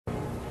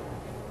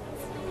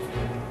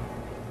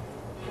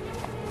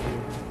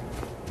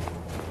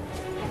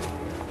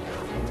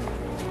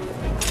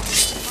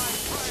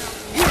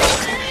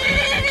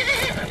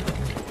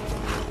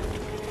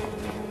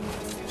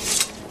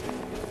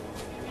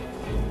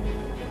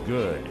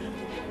Good.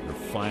 You're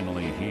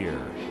finally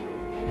here.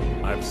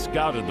 I've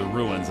scouted the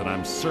ruins and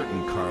I'm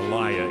certain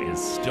Carlia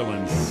is still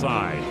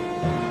inside.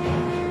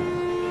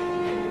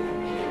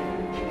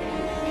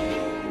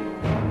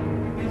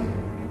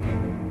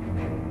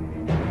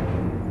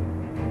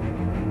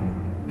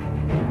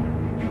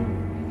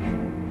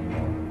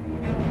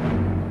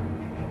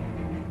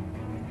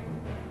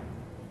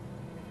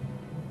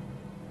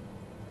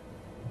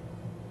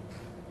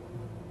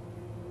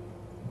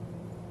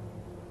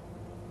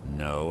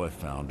 No, I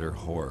found her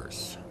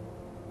horse.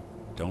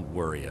 Don't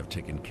worry, I've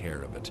taken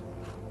care of it.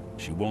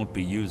 She won't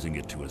be using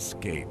it to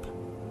escape.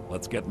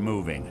 Let's get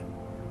moving.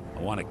 I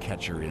want to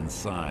catch her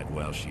inside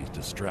while she's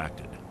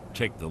distracted.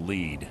 Take the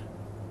lead.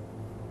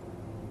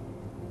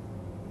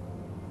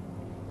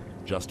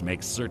 Just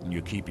make certain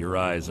you keep your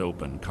eyes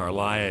open.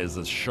 Carlia is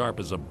as sharp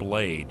as a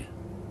blade.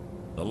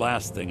 The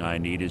last thing I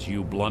need is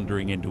you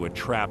blundering into a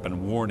trap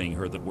and warning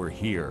her that we're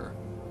here.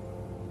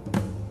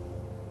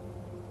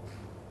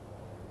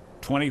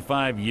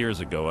 25 years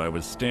ago, I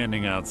was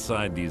standing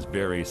outside these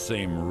very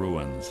same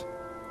ruins.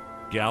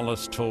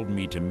 Gallus told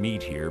me to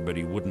meet here, but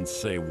he wouldn't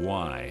say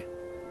why.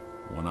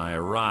 When I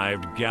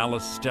arrived,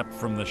 Gallus stepped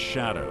from the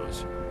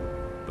shadows.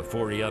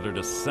 Before he uttered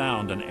a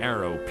sound, an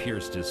arrow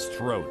pierced his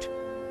throat.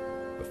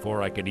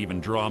 Before I could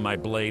even draw my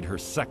blade, her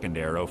second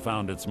arrow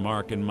found its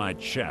mark in my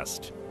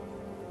chest.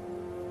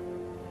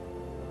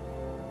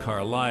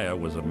 Carlia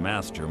was a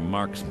master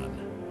marksman,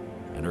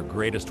 and her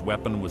greatest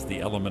weapon was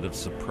the element of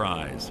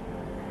surprise.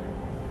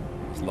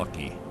 I was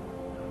lucky.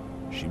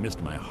 She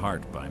missed my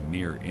heart by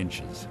mere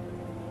inches.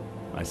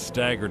 I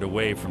staggered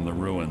away from the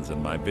ruins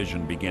and my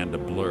vision began to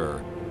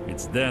blur.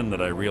 It's then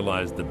that I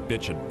realized the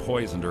bitch had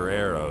poisoned her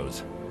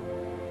arrows.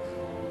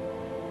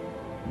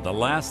 The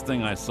last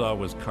thing I saw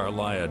was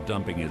Carlia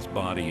dumping his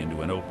body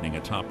into an opening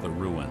atop the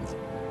ruins.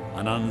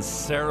 An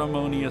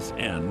unceremonious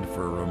end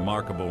for a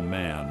remarkable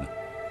man.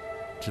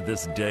 To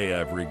this day,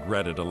 I've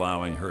regretted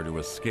allowing her to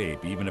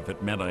escape, even if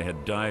it meant I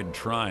had died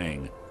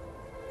trying.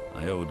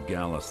 I owed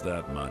Gallus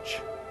that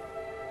much.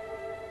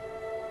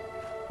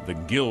 The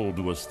guild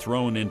was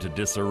thrown into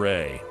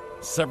disarray.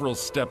 Several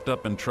stepped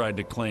up and tried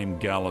to claim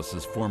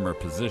Gallus's former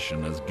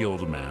position as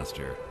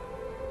guildmaster.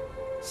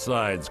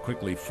 Sides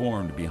quickly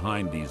formed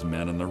behind these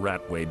men and the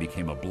Ratway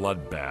became a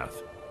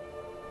bloodbath.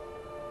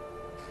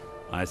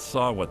 I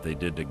saw what they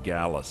did to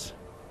Gallus.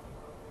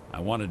 I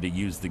wanted to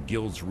use the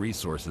guild's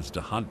resources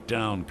to hunt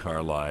down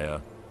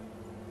Carlia.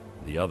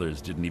 The others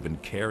didn't even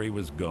care he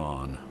was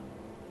gone.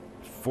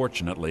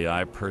 Fortunately,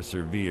 I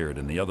persevered,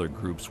 and the other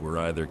groups were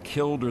either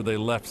killed or they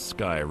left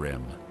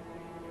Skyrim.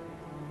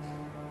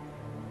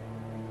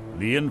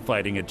 The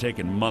infighting had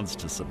taken months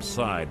to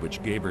subside,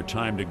 which gave her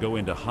time to go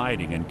into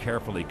hiding and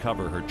carefully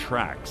cover her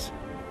tracks.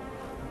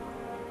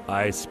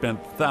 I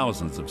spent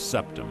thousands of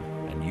septum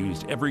and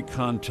used every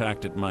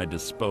contact at my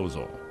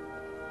disposal.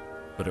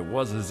 But it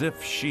was as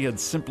if she had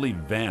simply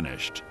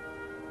vanished.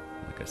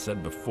 Like I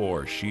said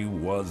before, she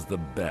was the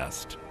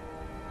best.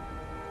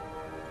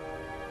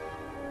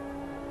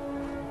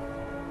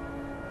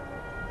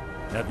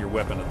 Have your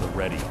weapon at the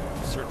ready.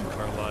 I'm certain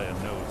Carlia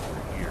knows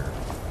we're here.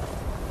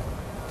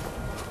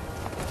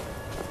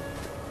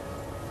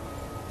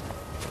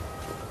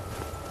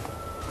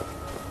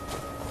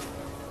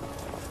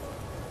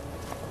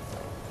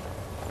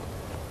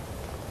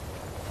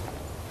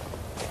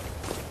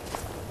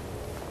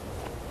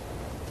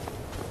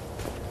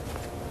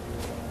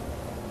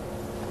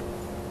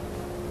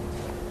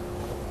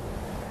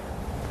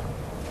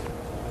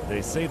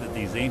 They say that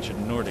these ancient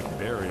Nordic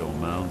burial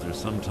mounds are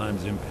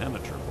sometimes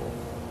impenetrable.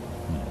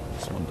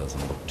 This one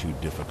doesn't look too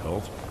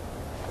difficult.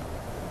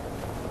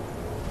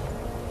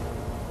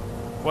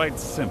 Quite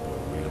simple,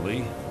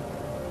 really.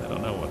 I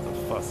don't know what the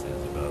fuss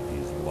is about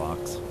these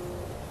locks.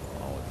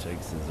 All it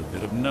takes is a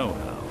bit of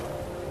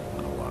know-how,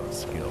 and a lot of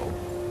skill.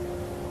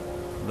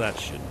 That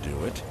should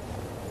do it.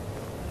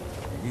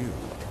 You.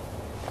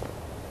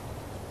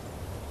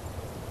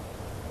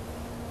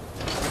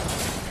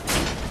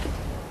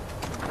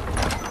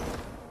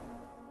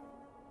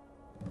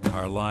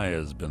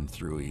 Carlia's been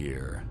through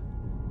here.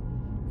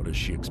 What does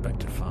she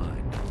expect to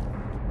find?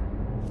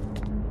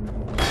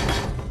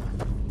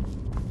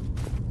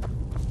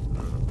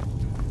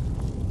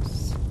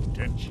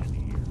 Stench in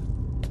here.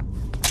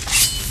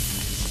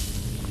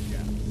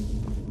 Yeah.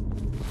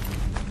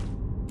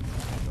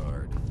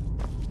 Guard.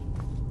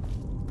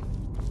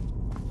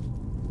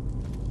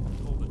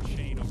 Pull the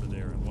chain over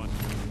there and watch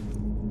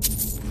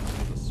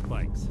the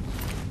spikes.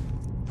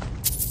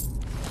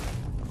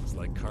 Looks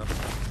like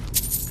Carlia.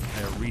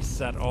 I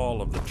reset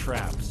all of the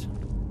traps.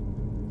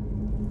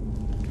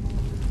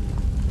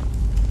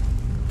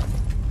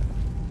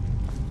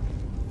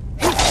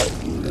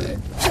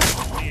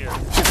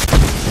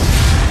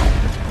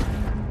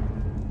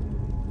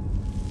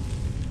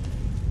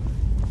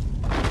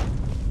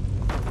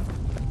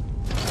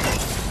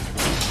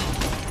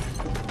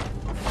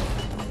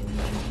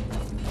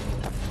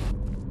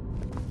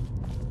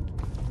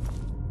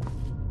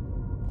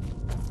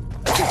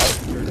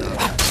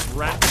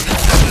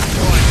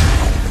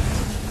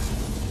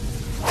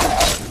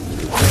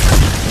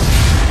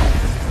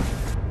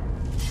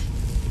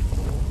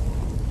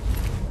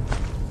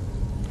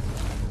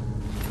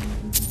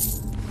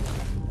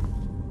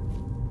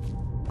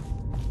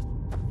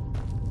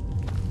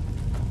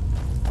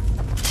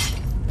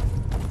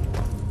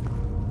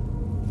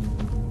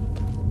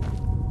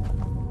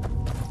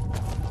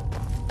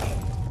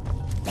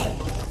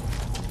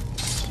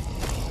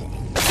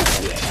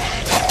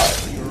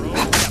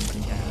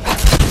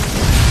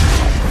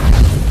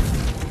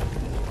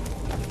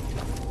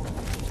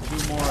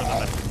 more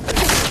than a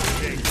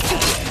big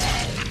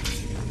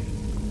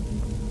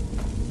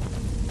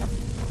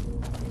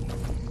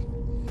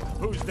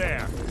Who's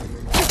there?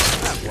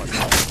 That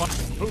wasn't fun.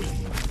 Who's...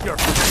 Your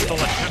feeble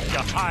attempt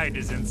to hide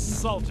is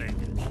insulting.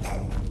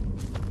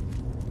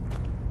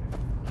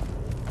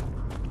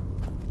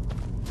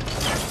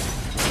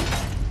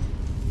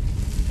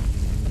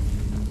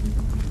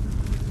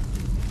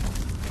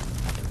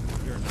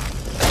 You're not...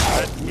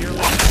 That's nearly...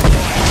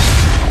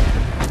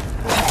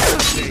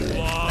 Big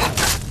long...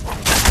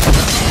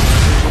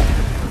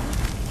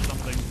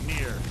 Something's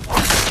near.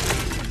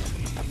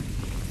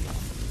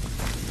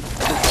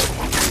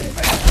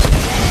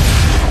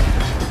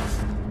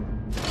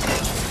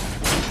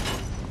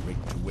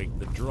 Wake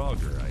the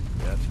Draugr, I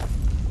bet.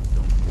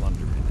 Don't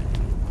blunder in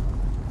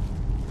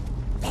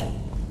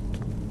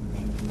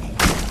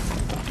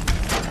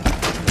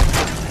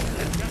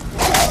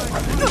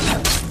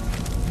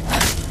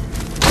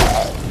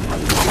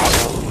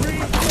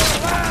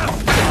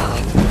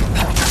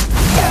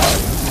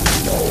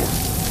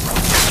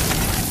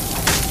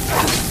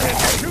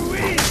It's too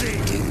easy!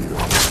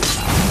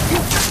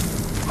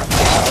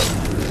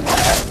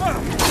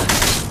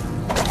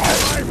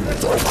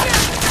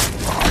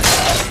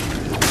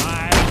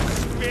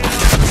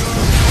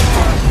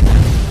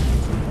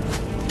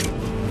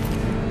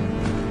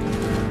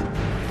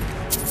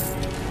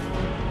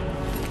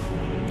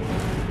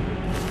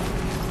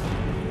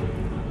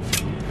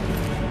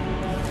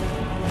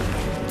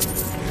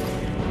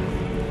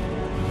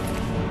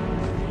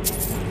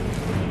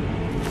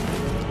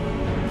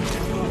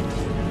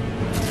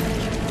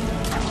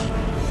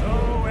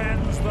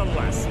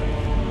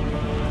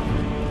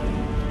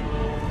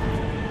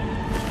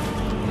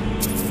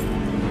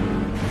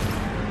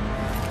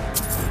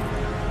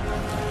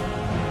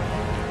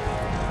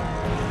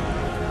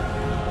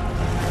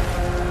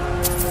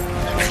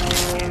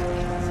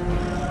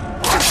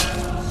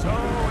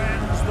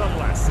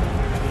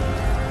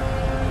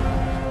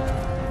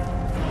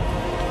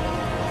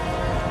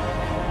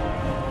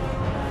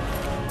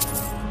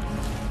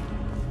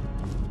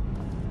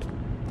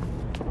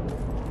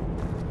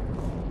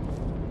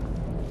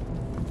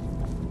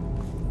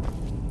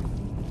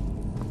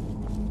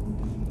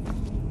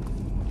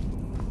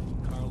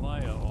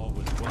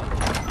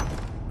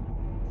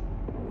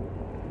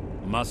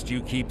 Must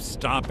you keep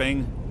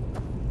stopping?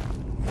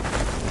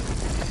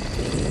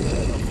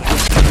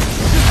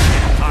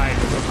 Hide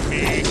from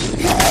me!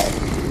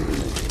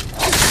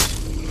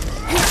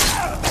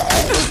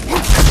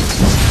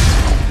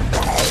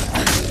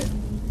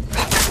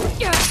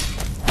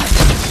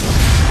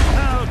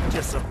 How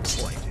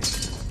disappointing.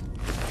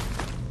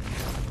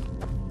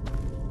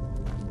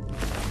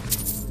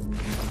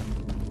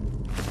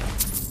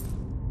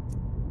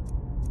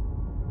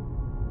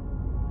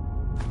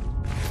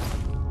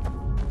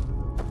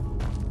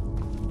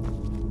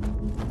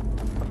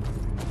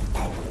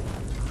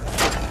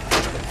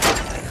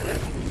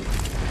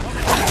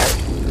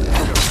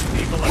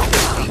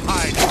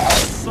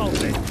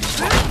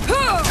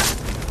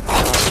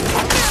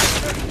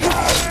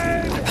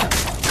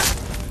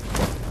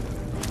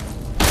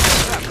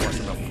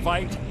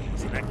 Fight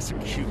is an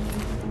execution.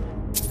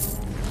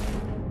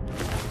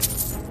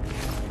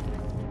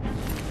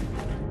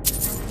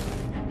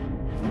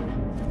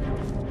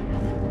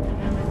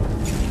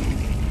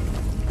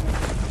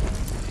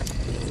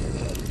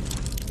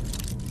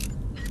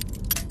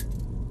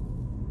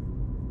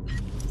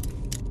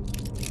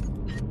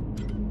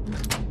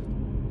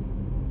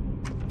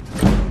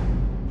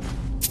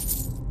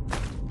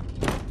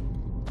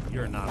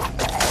 You're not a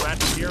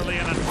threat, merely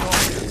an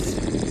annoyance.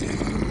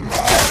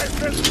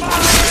 Life is mine!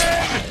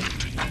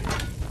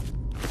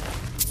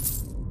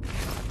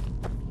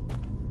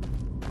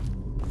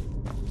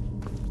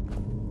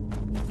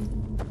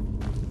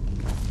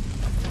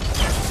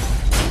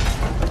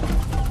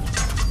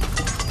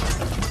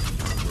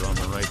 We're on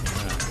the right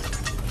track.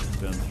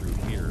 Been through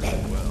here as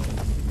well.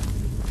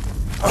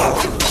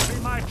 See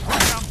my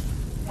triumph!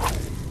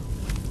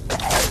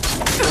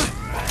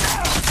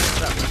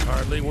 That was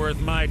hardly worth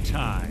my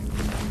time.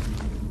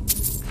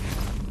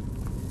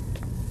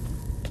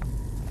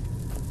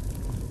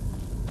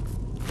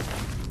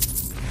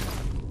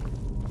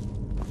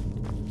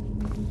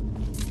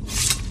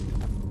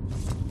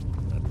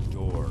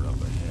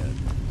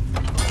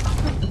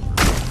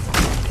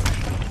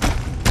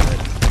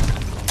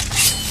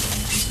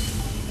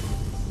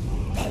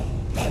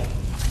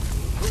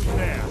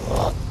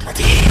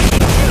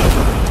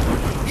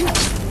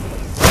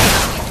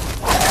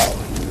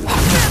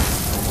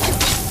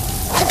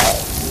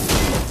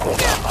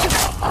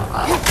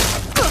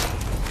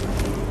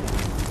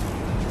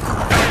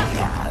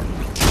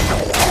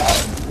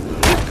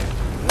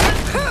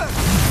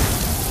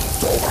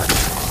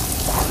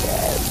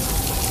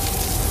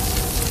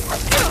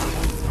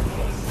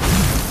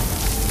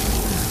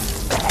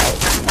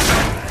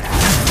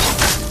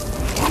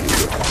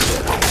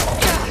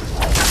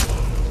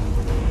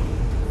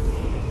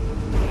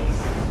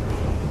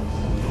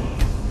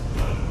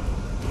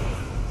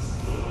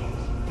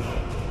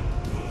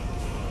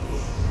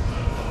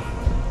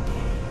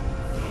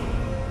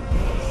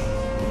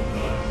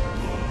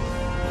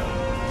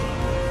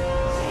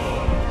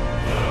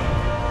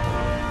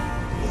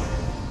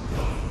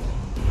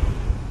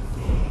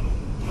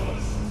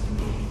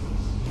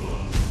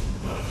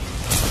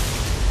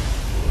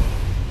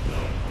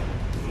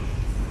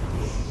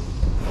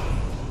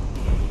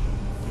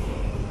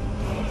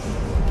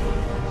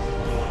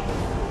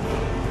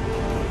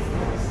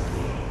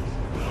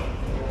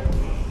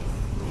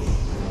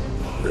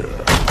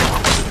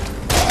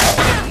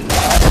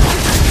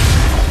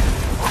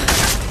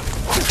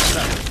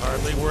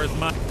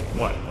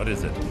 What? What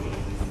is it?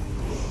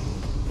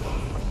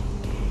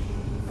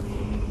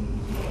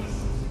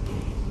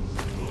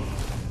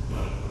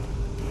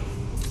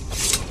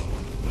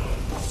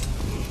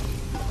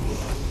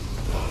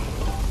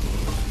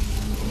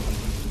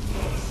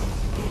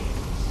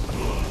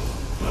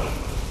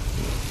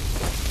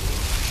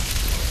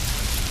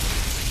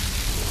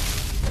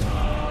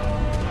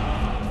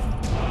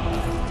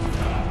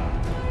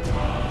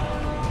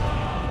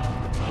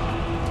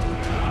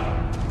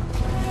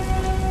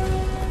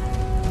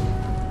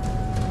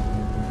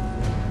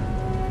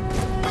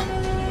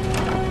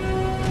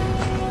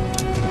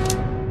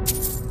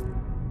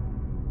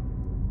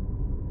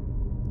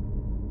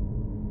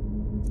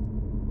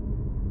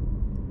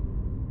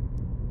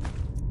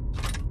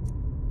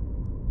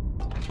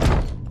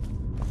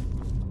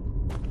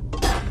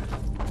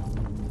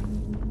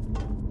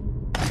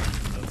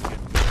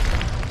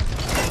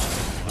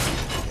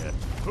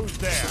 Who's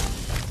there?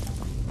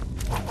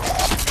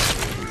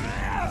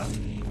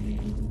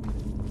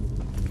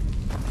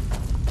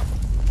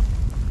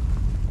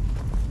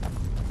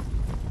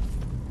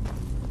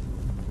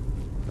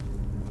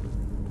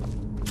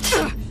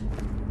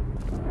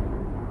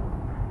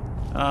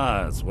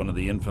 Ah, it's one of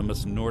the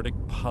infamous Nordic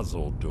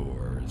puzzle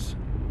doors.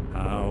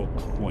 How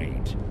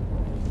quaint.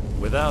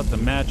 Without the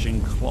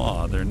matching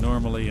claw, they're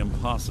normally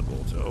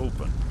impossible to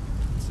open.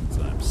 Since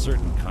I'm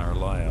certain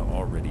Carlia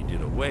already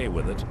did away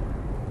with it,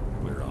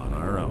 we're on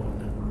our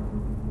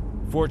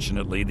own.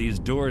 Fortunately, these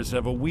doors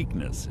have a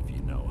weakness if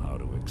you know how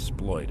to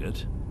exploit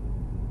it.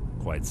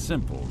 Quite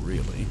simple,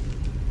 really.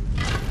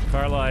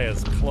 Carlia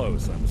is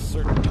close, I'm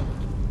certain of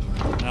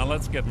it. Now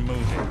let's get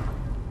moving.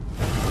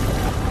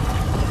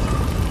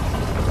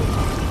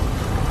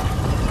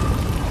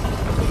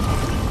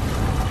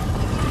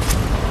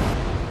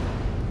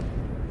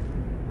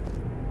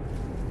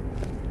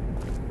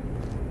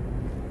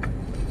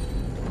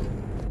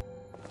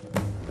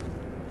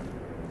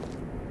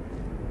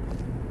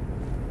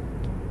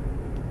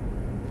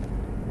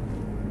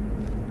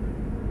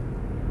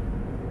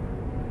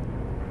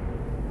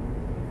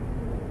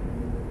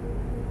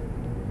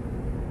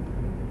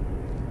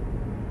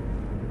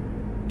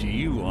 Do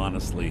you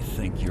honestly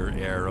think your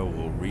arrow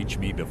will reach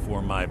me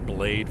before my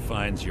blade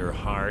finds your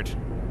heart?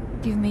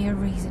 Give me a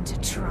reason to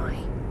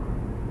try.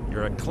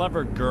 You're a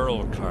clever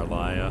girl,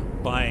 Carlia.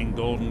 Buying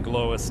Golden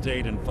Glow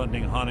Estate and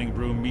funding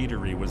Honningbrew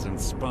Meadery was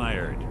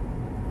inspired.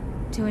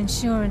 To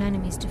ensure an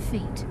enemy's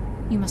defeat,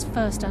 you must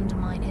first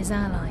undermine his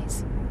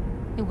allies.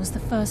 It was the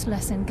first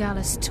lesson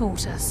Gallus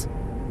taught us.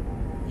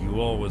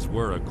 You always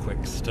were a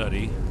quick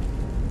study.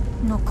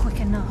 Not quick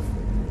enough,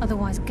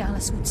 otherwise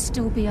Gallus would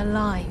still be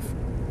alive.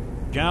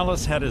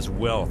 Gallus had his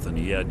wealth and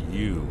he had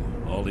you.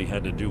 All he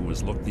had to do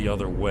was look the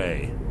other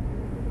way.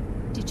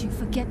 Did you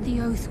forget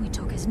the oath we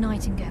took as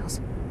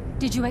Nightingales?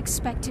 Did you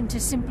expect him to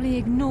simply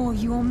ignore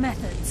your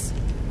methods?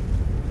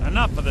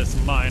 Enough of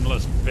this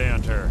mindless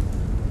banter.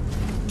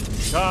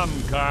 Come,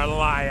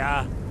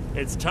 Carlia.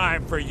 It's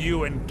time for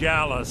you and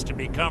Gallus to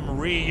become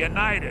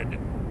reunited.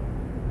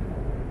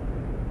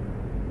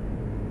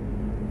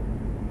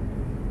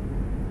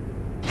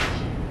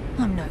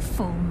 I'm no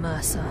fool,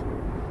 Mercer.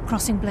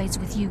 Crossing blades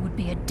with you would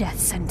be a death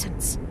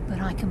sentence, but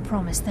I can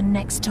promise the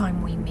next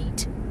time we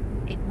meet,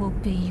 it will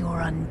be your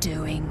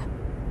undoing.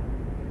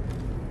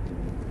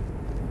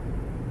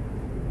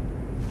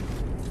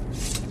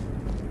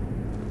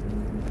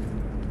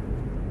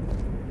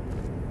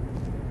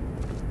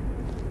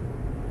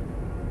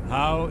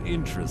 How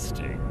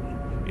interesting.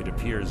 It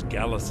appears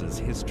Gallus's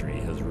history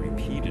has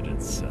repeated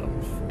itself.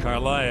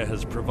 Carlia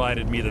has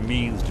provided me the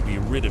means to be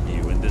rid of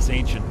you, and this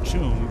ancient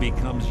tomb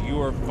becomes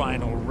your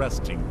final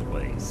resting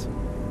place.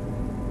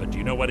 But do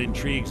you know what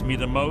intrigues me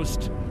the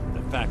most?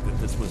 The fact that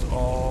this was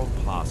all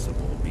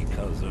possible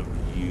because of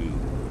you.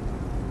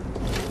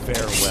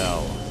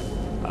 Farewell.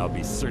 I'll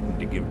be certain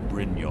to give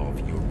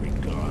Brynjolf your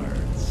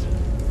regards.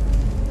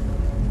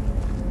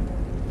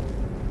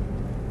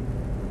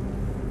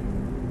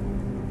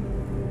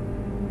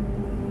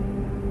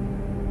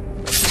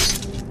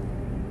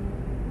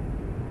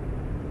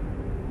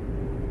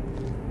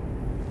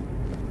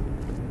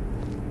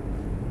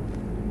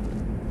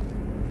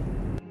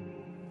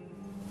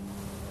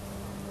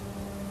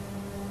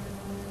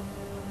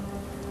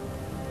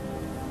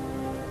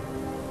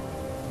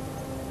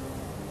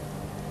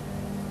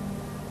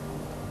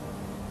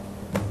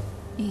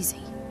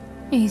 Easy.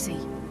 Easy.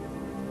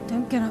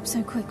 Don't get up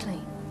so quickly.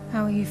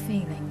 How are you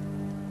feeling?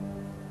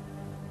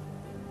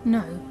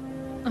 No,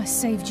 I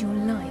saved your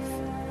life.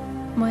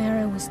 My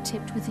arrow was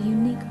tipped with a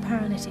unique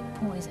paralytic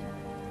poison.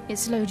 It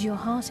slowed your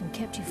heart and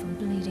kept you from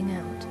bleeding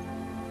out.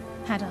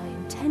 Had I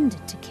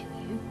intended to kill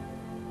you,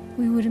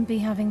 we wouldn't be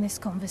having this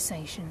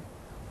conversation.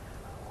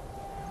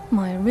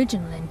 My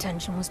original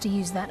intention was to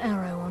use that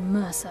arrow on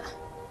Mercer,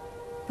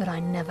 but I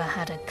never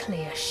had a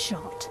clear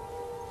shot.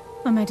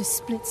 I made a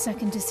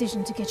split-second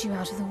decision to get you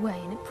out of the way,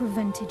 and it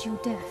prevented your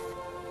death.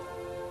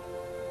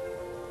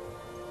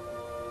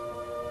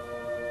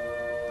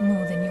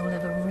 More than you'll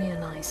ever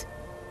realize.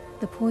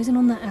 The poison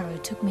on that arrow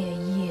took me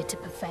a year to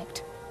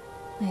perfect.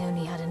 I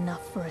only had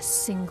enough for a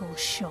single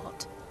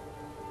shot.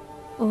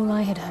 All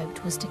I had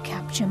hoped was to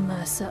capture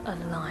Mercer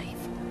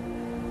alive.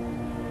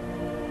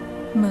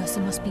 Mercer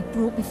must be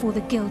brought before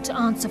the Guild to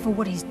answer for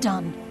what he's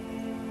done.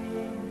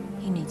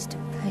 He needs to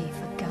pay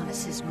for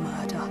Gallus's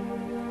murder.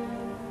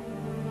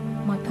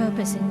 My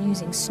purpose in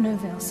using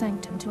Snowvale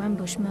Sanctum to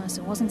ambush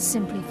Mercer wasn't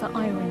simply for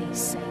irony's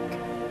sake.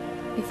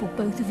 Before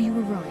both of you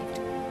arrived,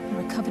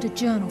 I recovered a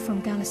journal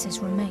from Gallus's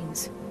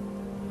remains.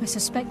 I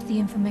suspect the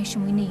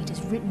information we need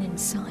is written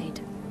inside.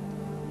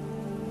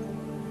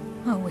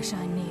 I wish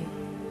I knew.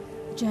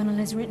 The journal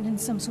is written in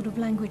some sort of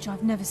language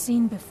I've never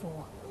seen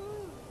before.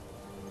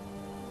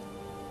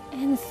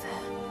 Enther.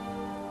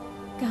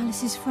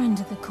 Gallus's friend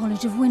at the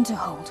College of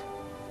Winterhold.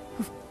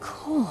 Of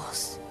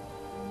course.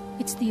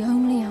 It's the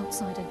only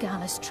outsider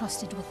Gallus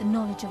trusted with the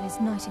knowledge of his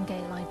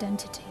Nightingale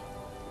identity.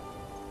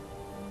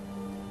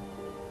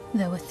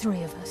 There were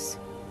 3 of us.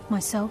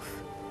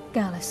 Myself,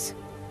 Gallus,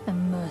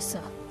 and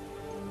Mercer.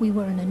 We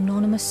were an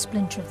anonymous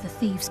splinter of the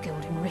Thieves'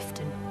 Guild in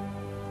Riften.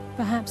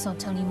 Perhaps I'll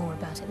tell you more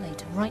about it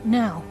later. Right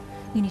now,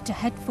 you need to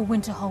head for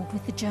Winterhold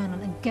with the journal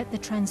and get the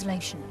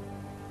translation.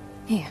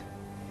 Here,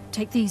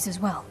 take these as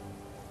well.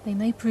 They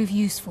may prove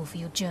useful for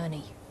your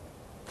journey.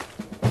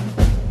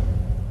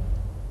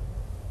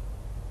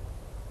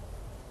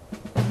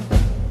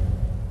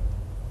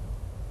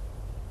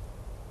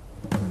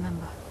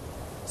 Remember,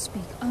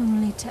 speak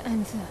only to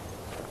Enther.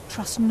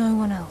 Trust no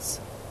one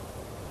else.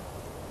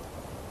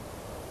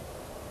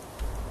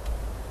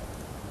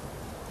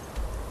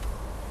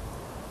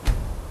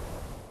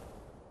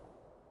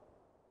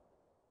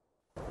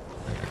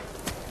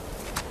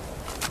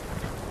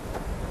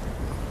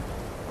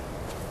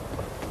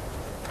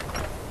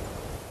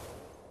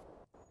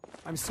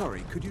 I'm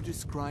sorry, could you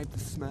describe the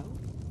smell?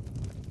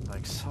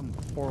 Like some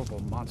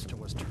horrible monster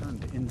was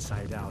turned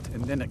inside out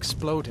and then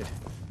exploded.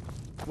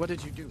 What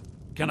did you do?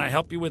 Can I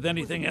help you with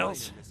anything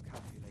else?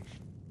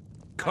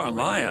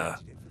 Carlia?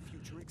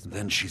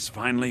 Then she's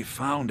finally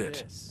found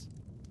it. Yes.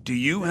 Do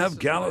you have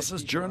Gallus's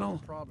This is why journal?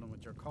 people have a problem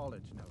with your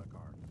college,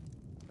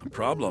 Nelagar. A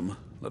problem?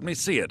 Let me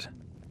see it.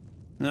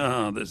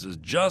 Oh, this is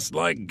just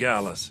like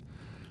Gallus.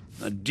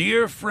 A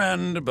dear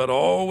friend, but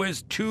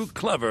always too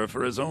clever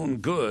for his own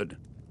good.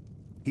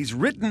 He's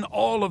written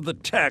all of the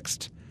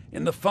text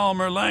in the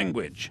Falmer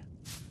language.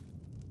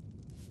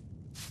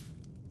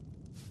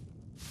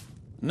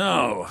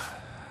 No.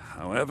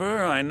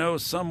 However, I know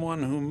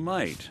someone who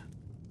might.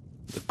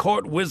 The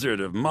court wizard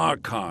of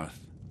Markarth,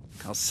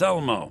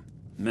 Calselmo,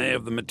 may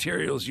have the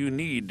materials you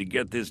need to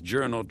get this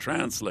journal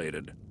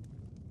translated.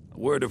 A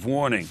word of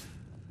warning.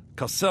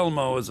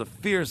 Calselmo is a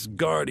fierce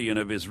guardian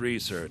of his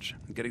research.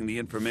 Getting the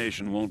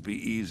information won't be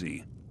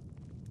easy.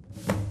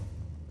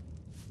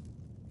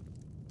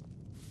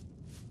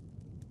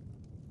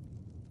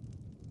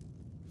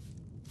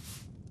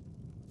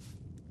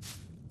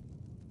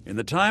 In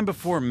the time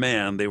before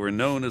man, they were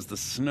known as the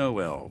Snow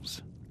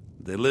Elves.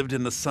 They lived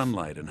in the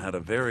sunlight and had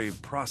a very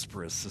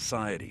prosperous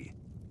society.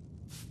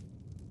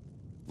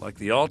 Like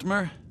the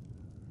Altmer?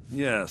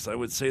 Yes, I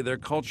would say their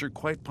culture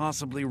quite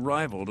possibly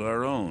rivaled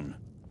our own.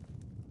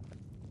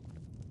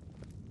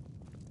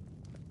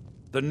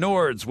 The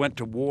Nords went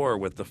to war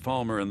with the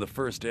Falmer in the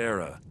First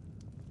Era,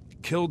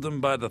 killed them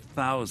by the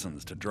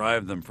thousands to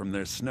drive them from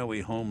their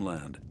snowy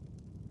homeland.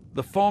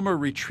 The Falmer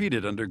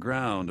retreated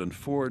underground and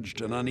forged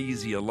an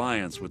uneasy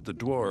alliance with the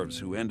dwarves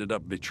who ended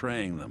up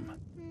betraying them.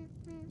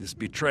 This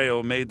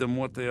betrayal made them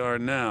what they are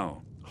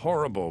now,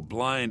 horrible,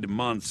 blind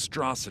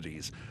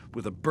monstrosities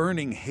with a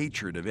burning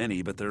hatred of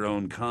any but their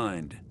own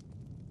kind.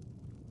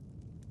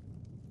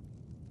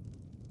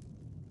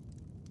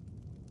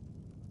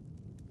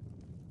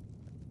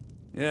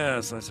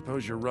 Yes, I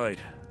suppose you're right.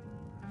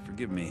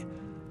 Forgive me.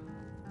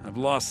 I've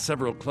lost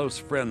several close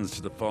friends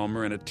to the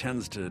Falmer, and it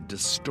tends to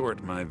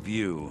distort my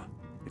view.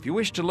 If you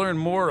wish to learn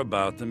more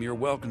about them, you're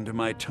welcome to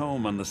my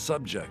tome on the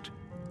subject.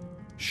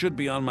 Should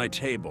be on my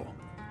table.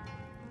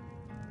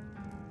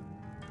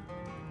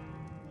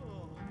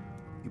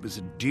 He was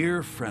a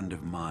dear friend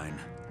of mine,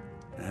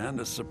 and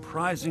a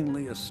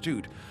surprisingly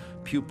astute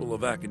pupil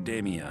of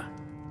academia.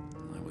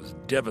 I was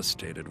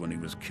devastated when he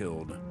was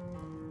killed.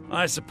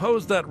 I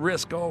suppose that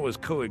risk always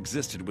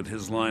coexisted with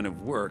his line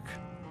of work.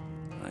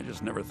 I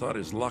just never thought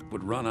his luck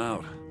would run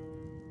out.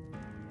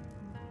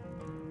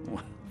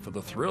 Well, for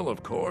the thrill,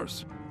 of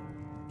course.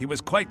 He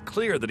was quite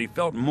clear that he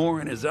felt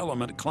more in his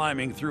element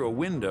climbing through a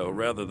window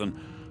rather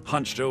than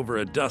hunched over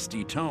a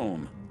dusty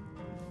tome.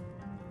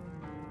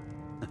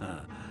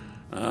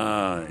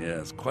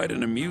 Yes, quite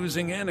an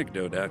amusing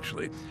anecdote,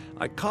 actually.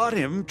 I caught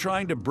him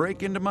trying to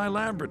break into my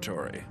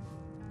laboratory.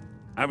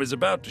 I was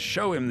about to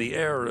show him the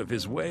error of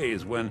his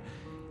ways when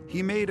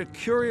he made a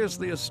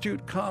curiously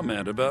astute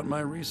comment about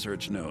my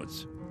research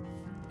notes.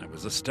 I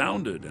was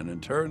astounded, and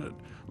in turn it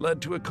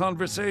led to a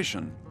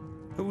conversation.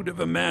 Who would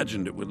have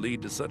imagined it would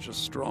lead to such a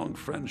strong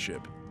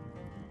friendship?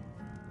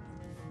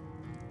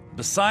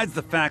 Besides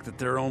the fact that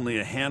there are only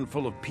a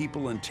handful of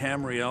people in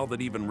Tamriel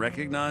that even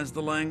recognize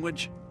the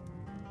language,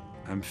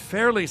 I'm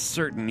fairly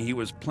certain he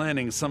was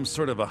planning some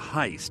sort of a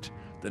heist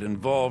that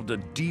involved a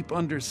deep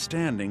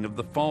understanding of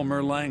the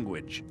Falmer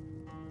language.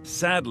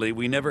 Sadly,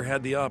 we never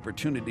had the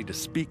opportunity to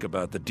speak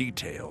about the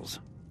details.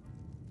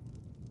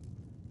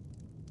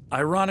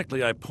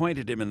 Ironically, I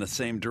pointed him in the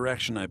same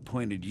direction I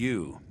pointed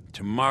you,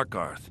 to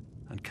Markarth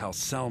and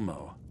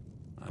Calselmo.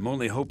 I'm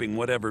only hoping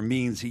whatever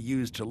means he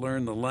used to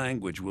learn the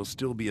language will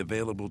still be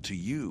available to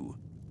you.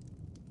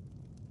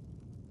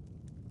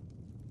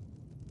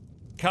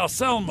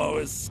 Calselmo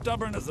is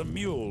stubborn as a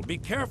mule. Be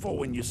careful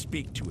when you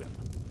speak to him.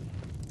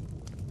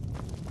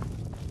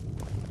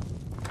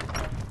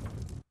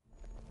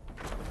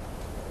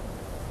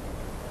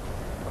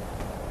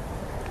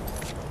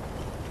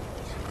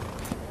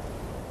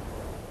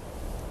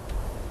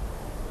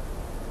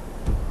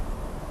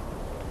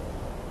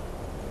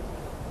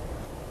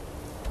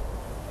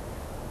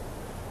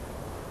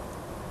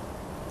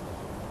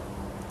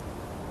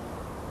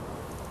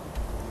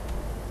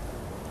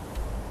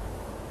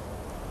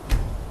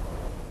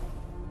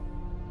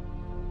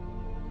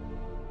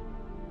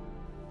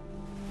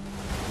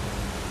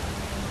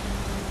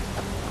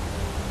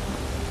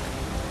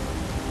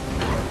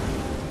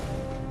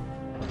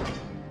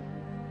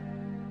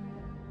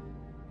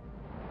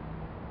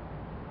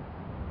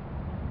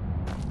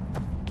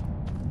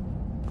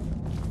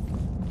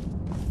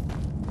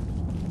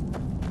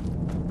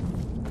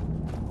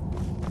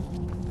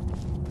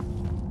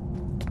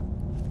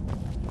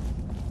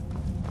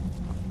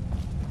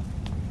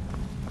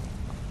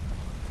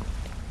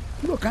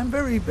 Look, I'm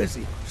very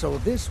busy, so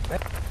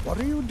what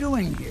are you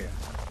doing here?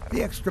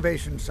 The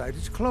excavation site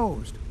is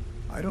closed.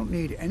 I don't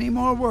need any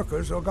more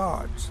workers or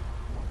guards.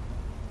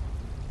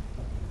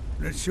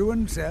 The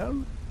Shuan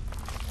Cell?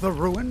 The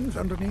ruins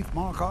underneath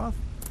Markarth?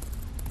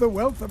 The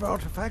wealth of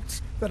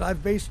artifacts that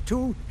I've based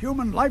 2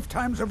 human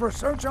lifetimes of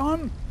research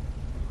on?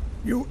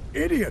 You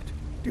idiot!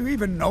 Do you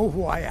even know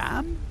who I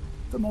am?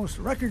 The most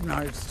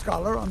recognized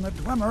scholar on the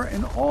Dwemer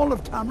in all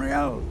of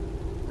Tamriel.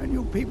 And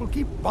you people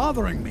keep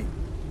bothering me.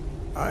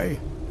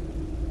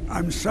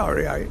 I'm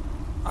sorry,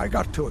 I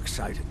got too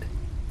excited.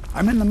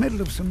 I'm in the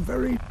middle of some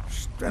very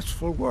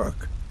stressful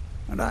work,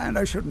 and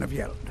I shouldn't have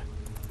yelled.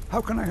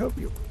 How can I help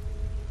you?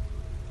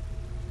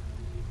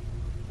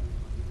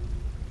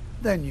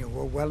 Then you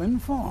were well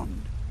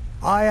informed.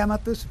 I am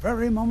at this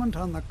very moment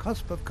on the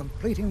cusp of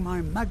completing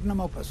my magnum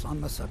opus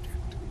on the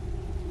subject.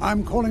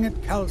 I'm calling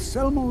it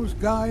Calselmo's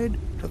Guide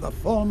to the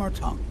Falmer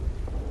Tongue.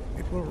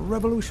 It will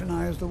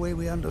revolutionize the way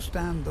we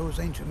understand those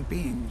ancient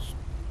beings.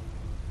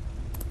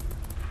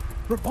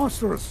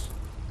 Preposterous!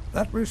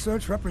 That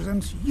research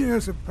represents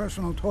years of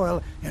personal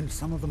toil in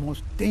some of the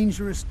most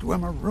dangerous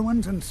Dwemer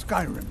ruins in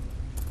Skyrim.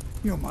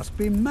 You must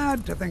be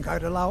mad to think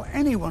I'd allow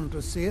anyone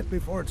to see it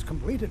before it's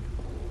completed.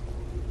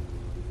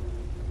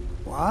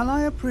 While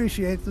I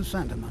appreciate the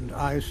sentiment,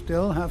 I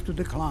still have to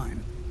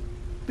decline.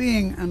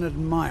 Being an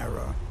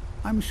admirer,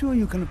 I'm sure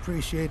you can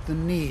appreciate the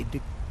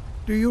need.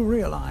 Do you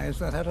realize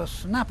that at a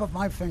snap of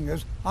my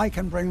fingers, I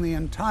can bring the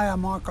entire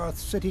Markarth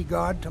City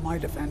Guard to my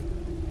defense?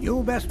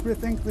 You best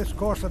rethink this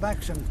course of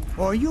action,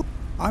 or you...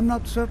 I'm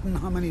not certain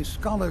how many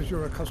scholars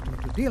you're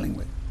accustomed to dealing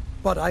with,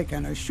 but I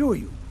can assure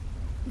you.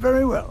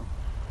 Very well.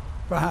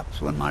 Perhaps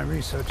when my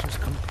research is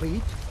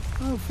complete,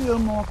 I'll feel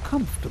more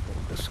comfortable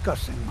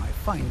discussing my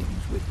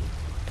findings with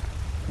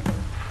you.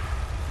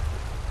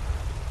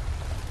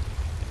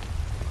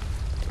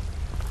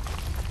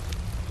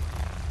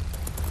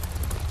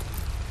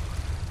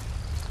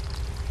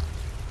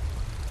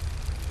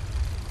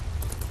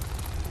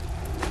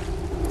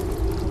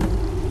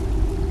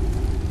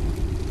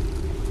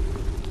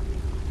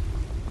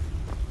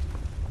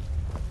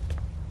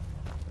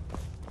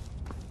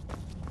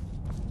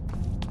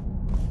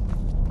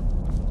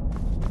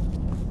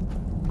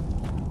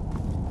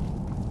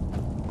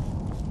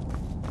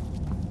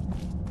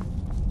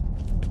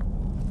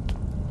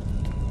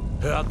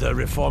 Heard they're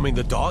reforming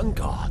the Dawn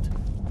Guard.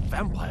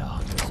 Vampire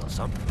hunters or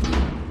something.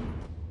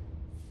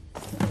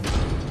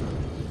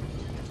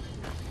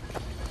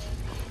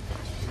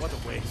 What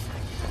a waste.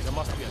 There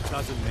must be a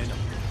dozen men.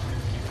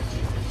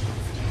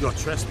 You're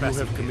trespassing.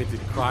 You have committed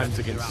crimes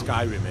against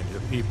Skyrim and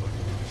your people.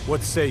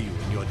 What say you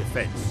in your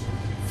defense?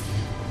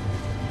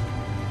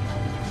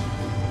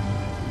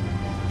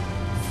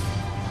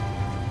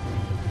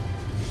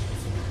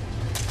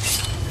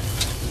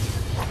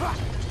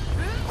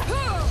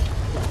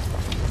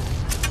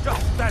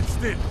 Just stand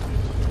still!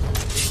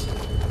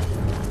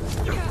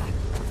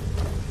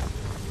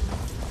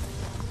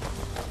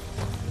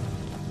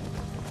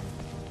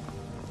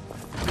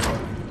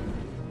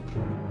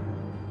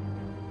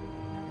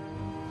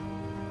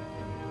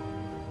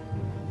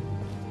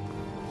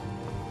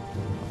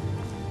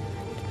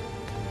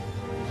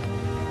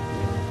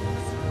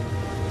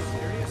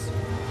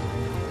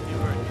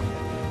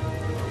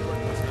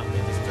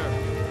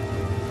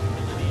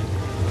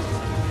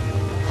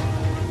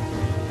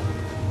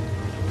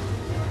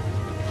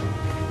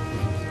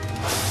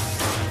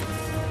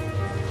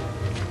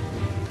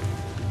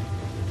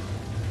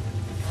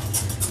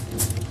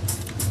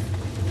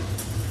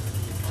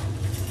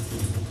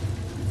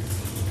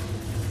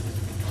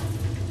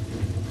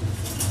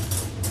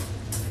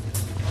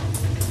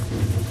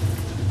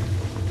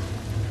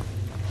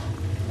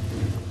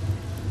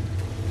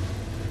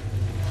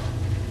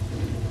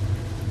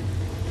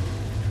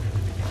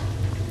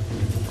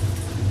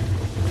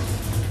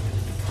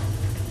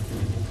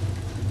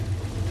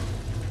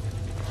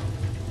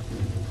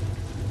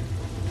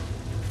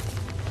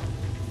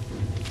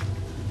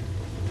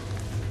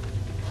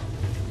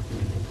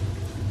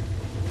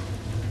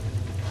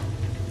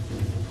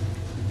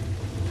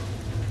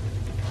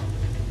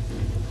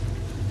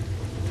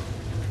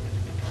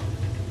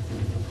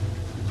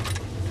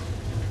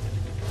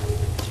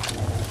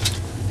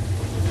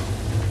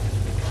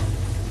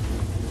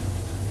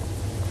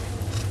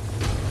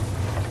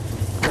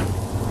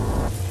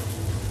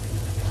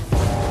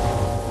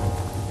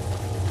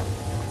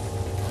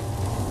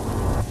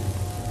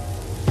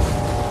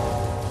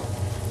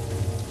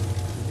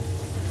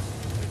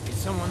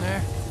 Someone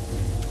there?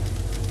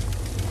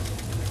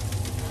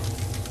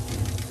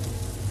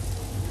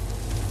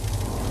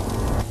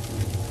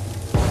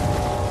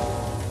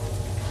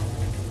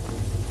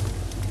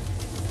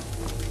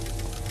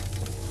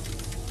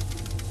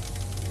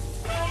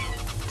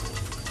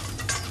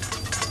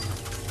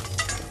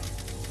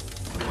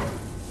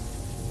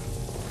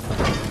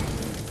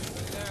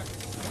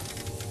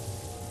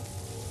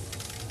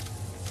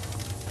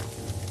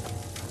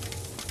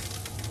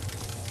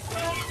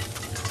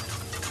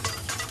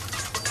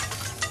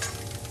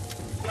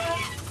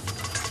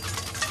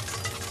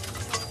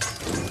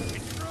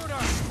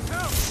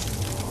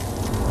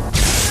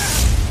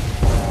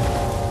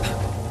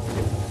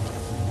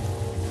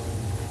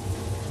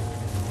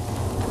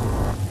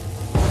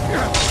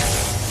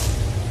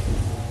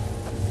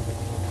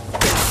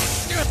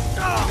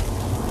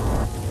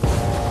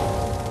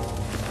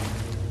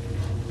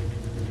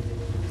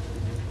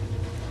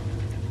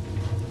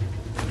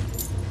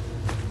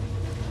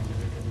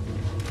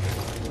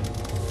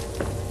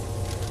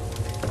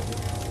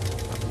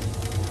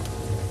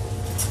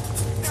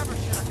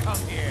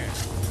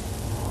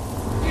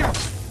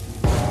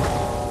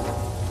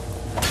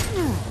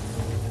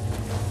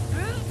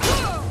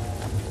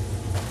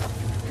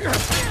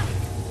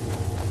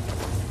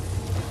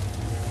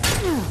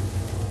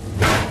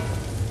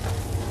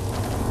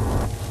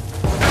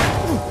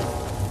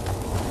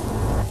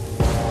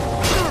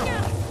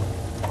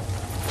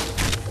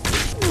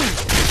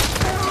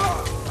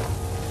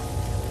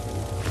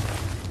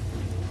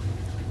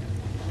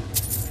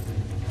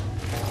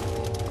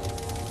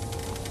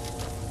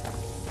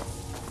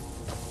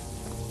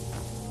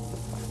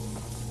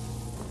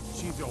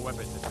 Sheathe your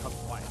weapons and come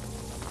quiet.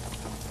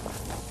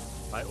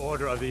 By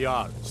order of the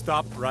Jarl,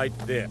 stop right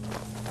there.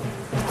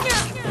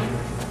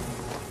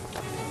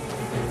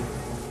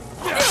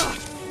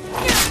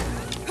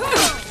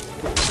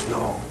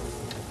 No.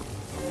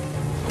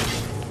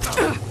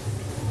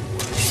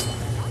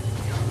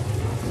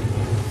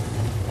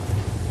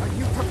 Are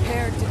you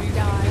prepared to be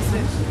died?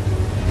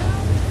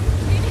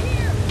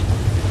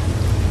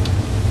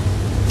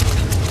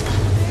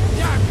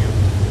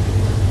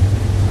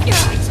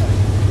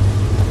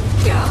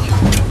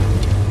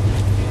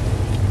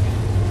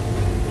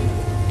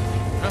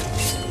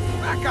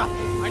 Back up!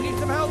 I need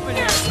some help in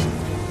here!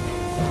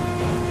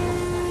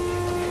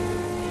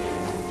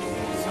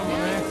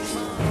 Someone there?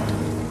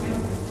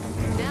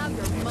 Now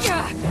you're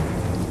mine.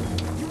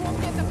 You won't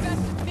get the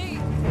best of me.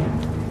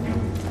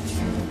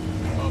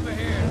 Over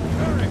here!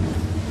 Hurry!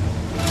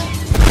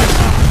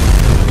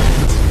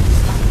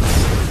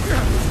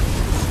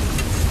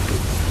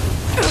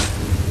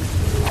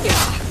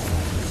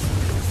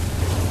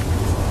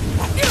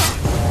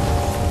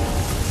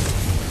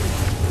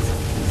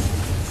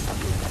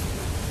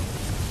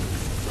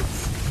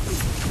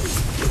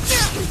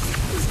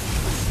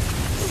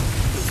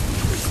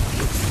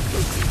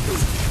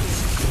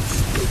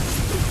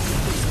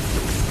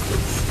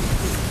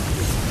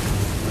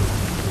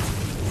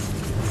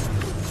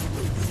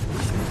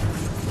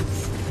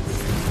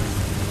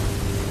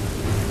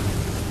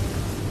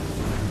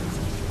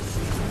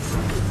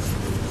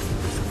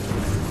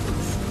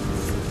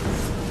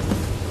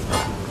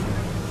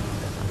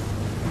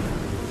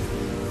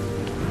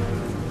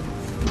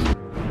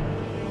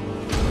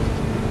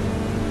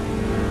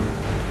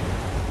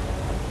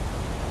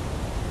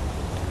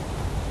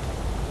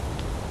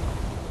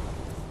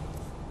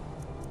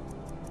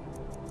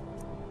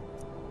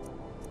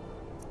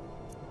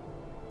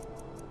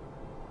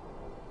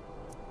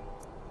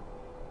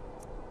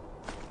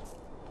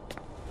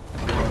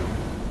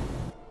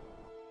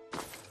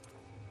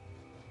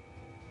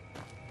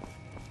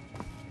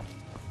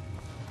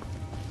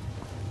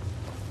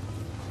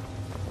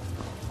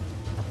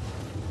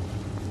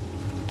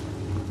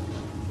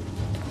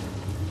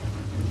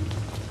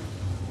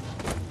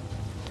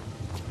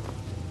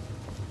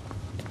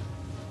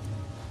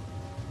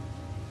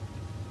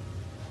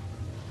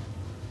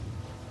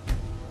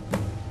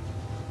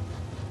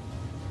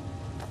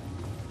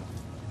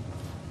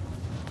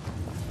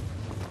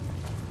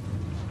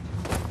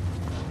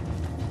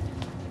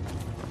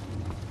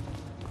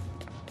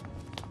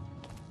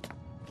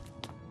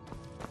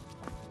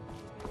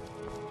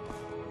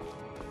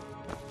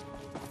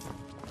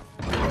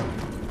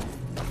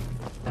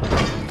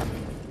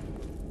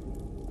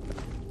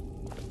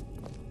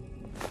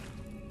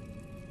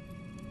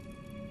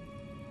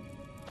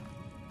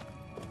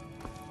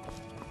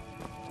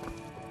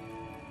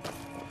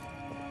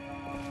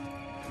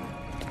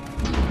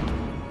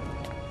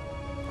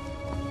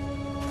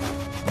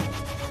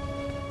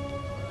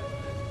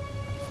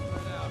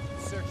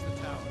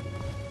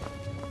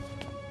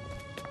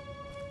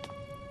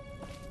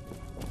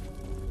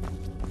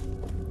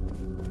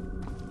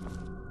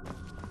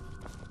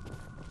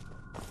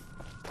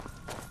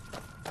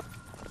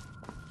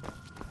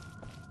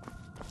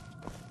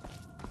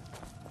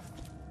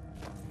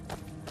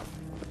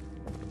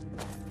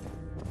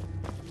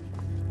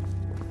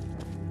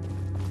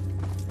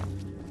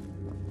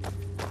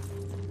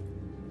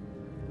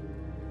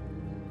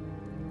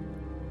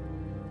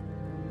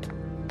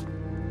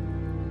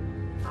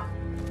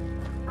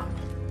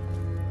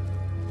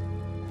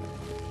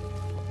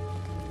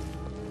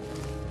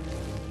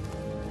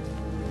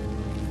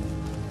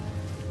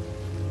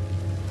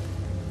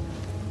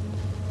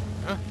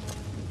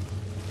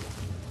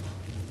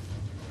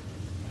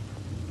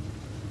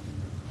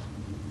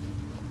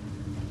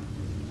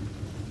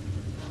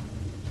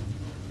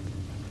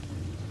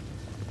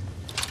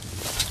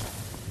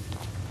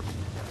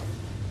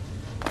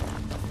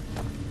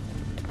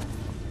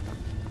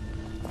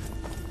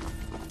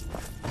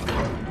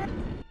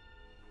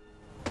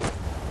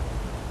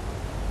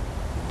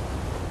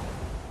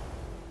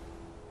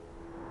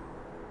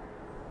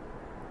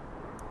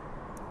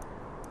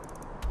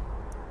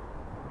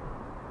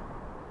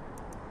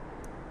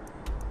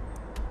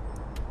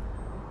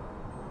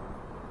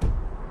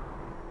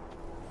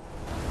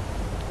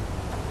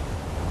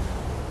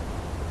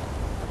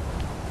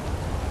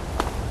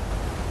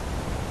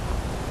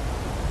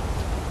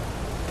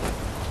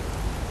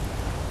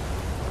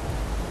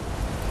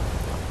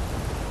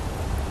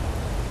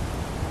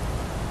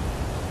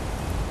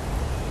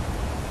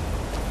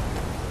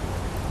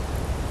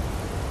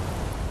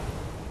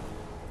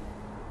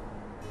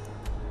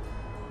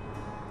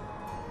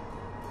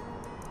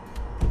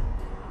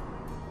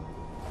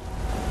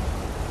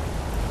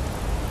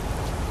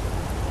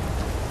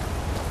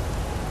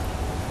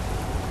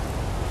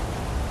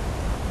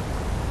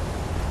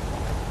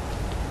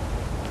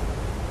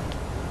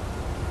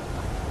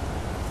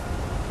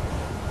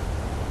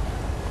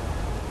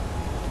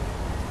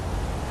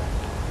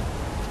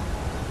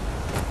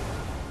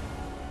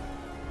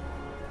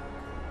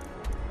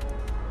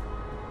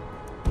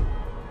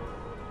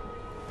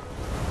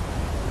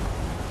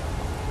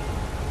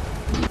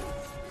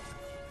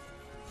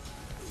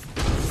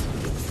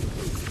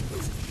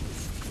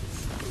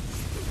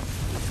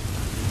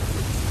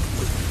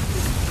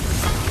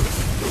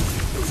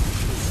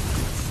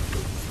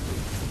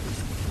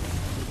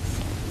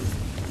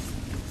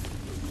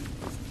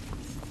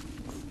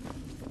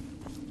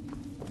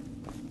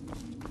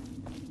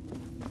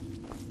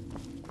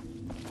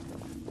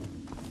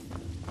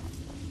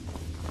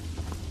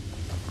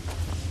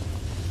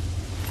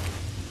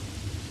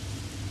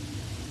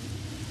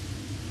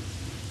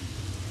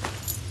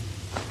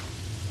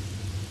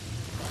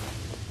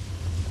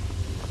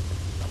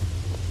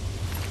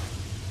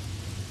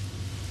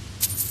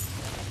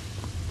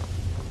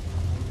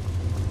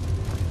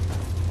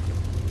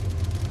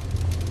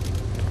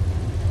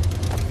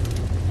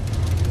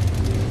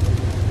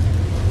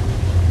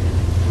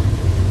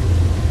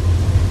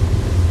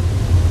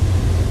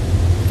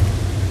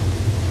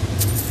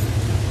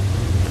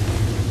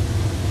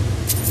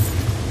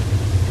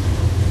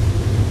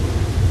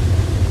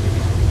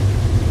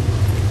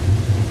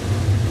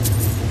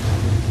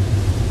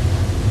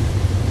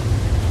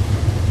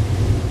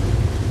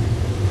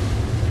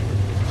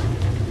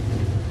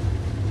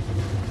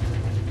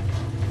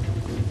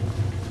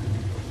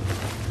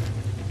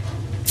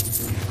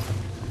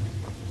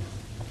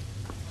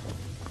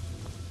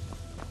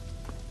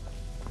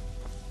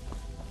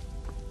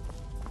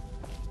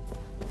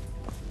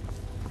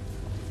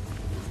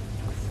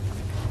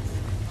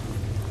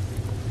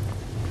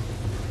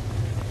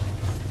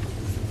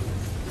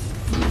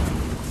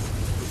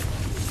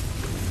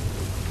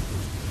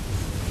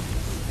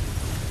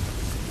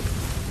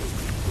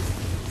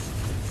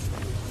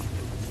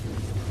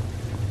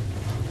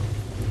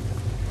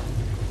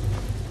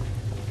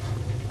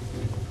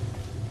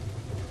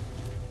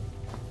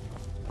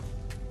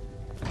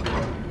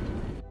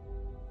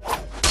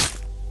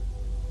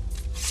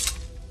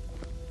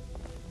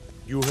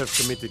 You have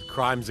committed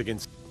crimes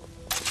against...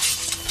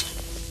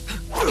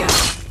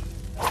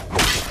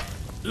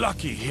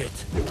 Lucky hit.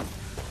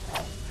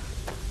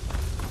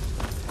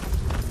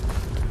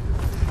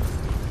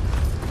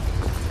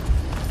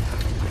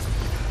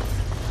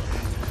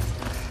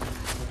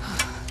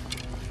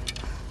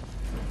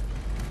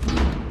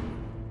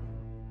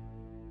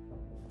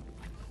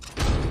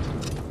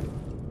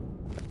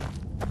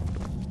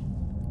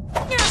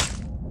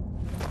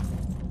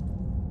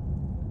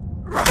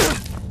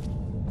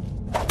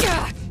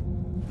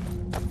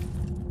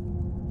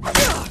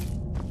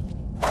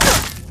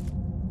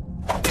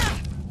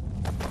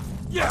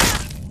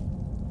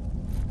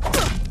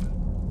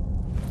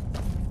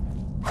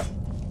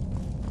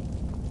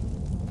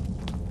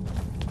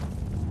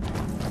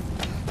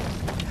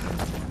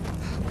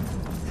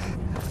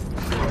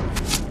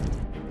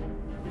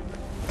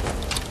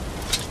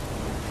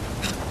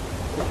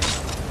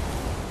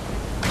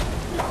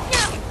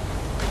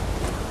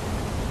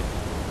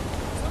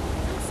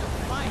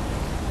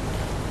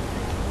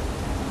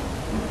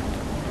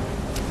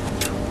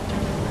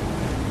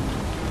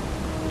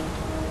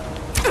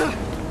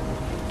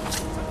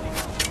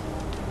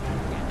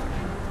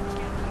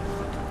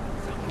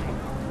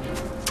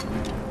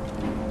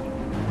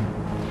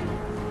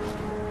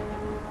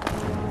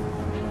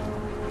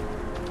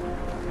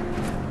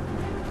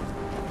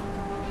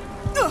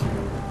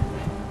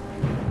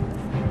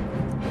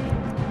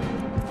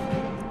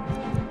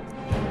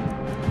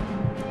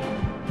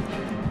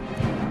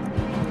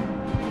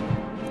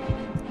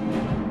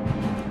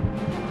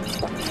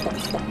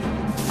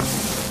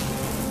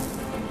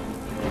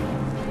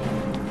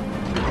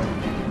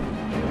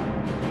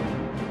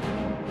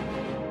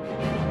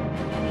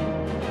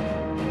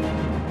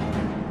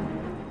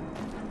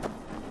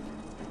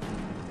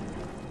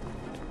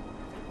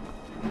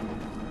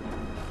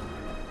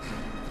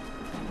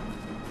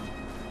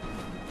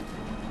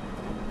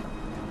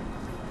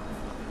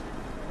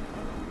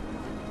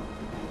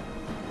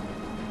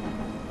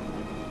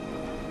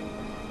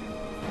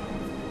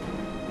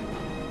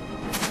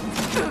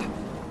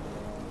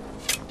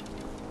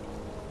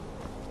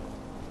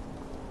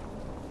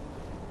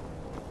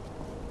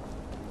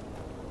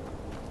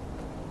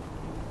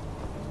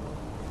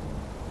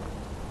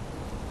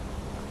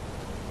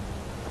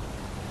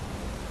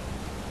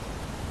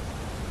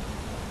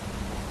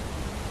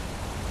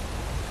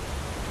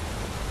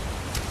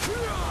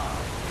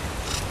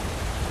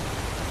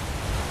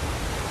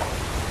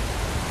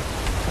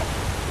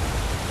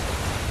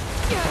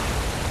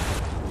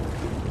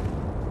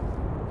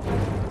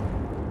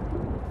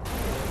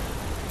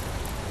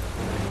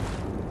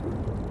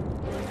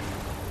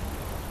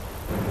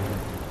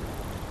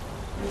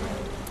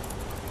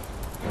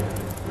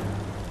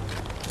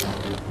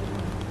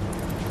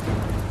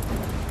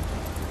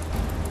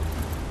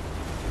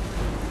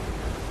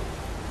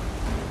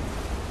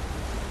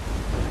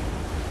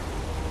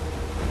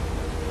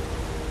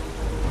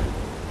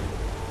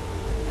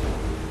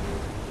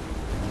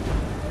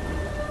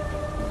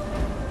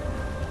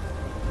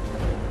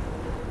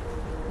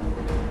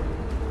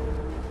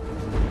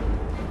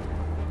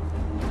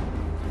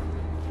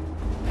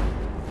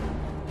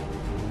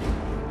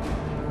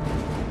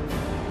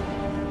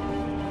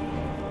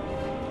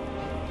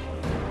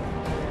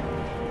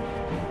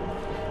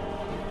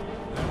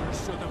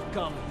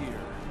 Come here.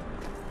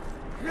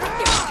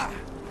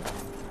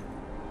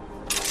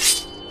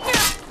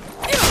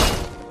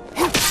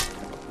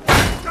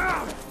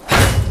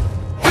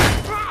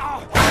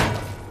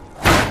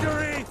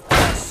 Victory!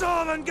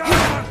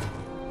 Sovngarde!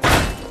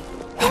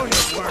 Do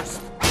your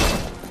worst!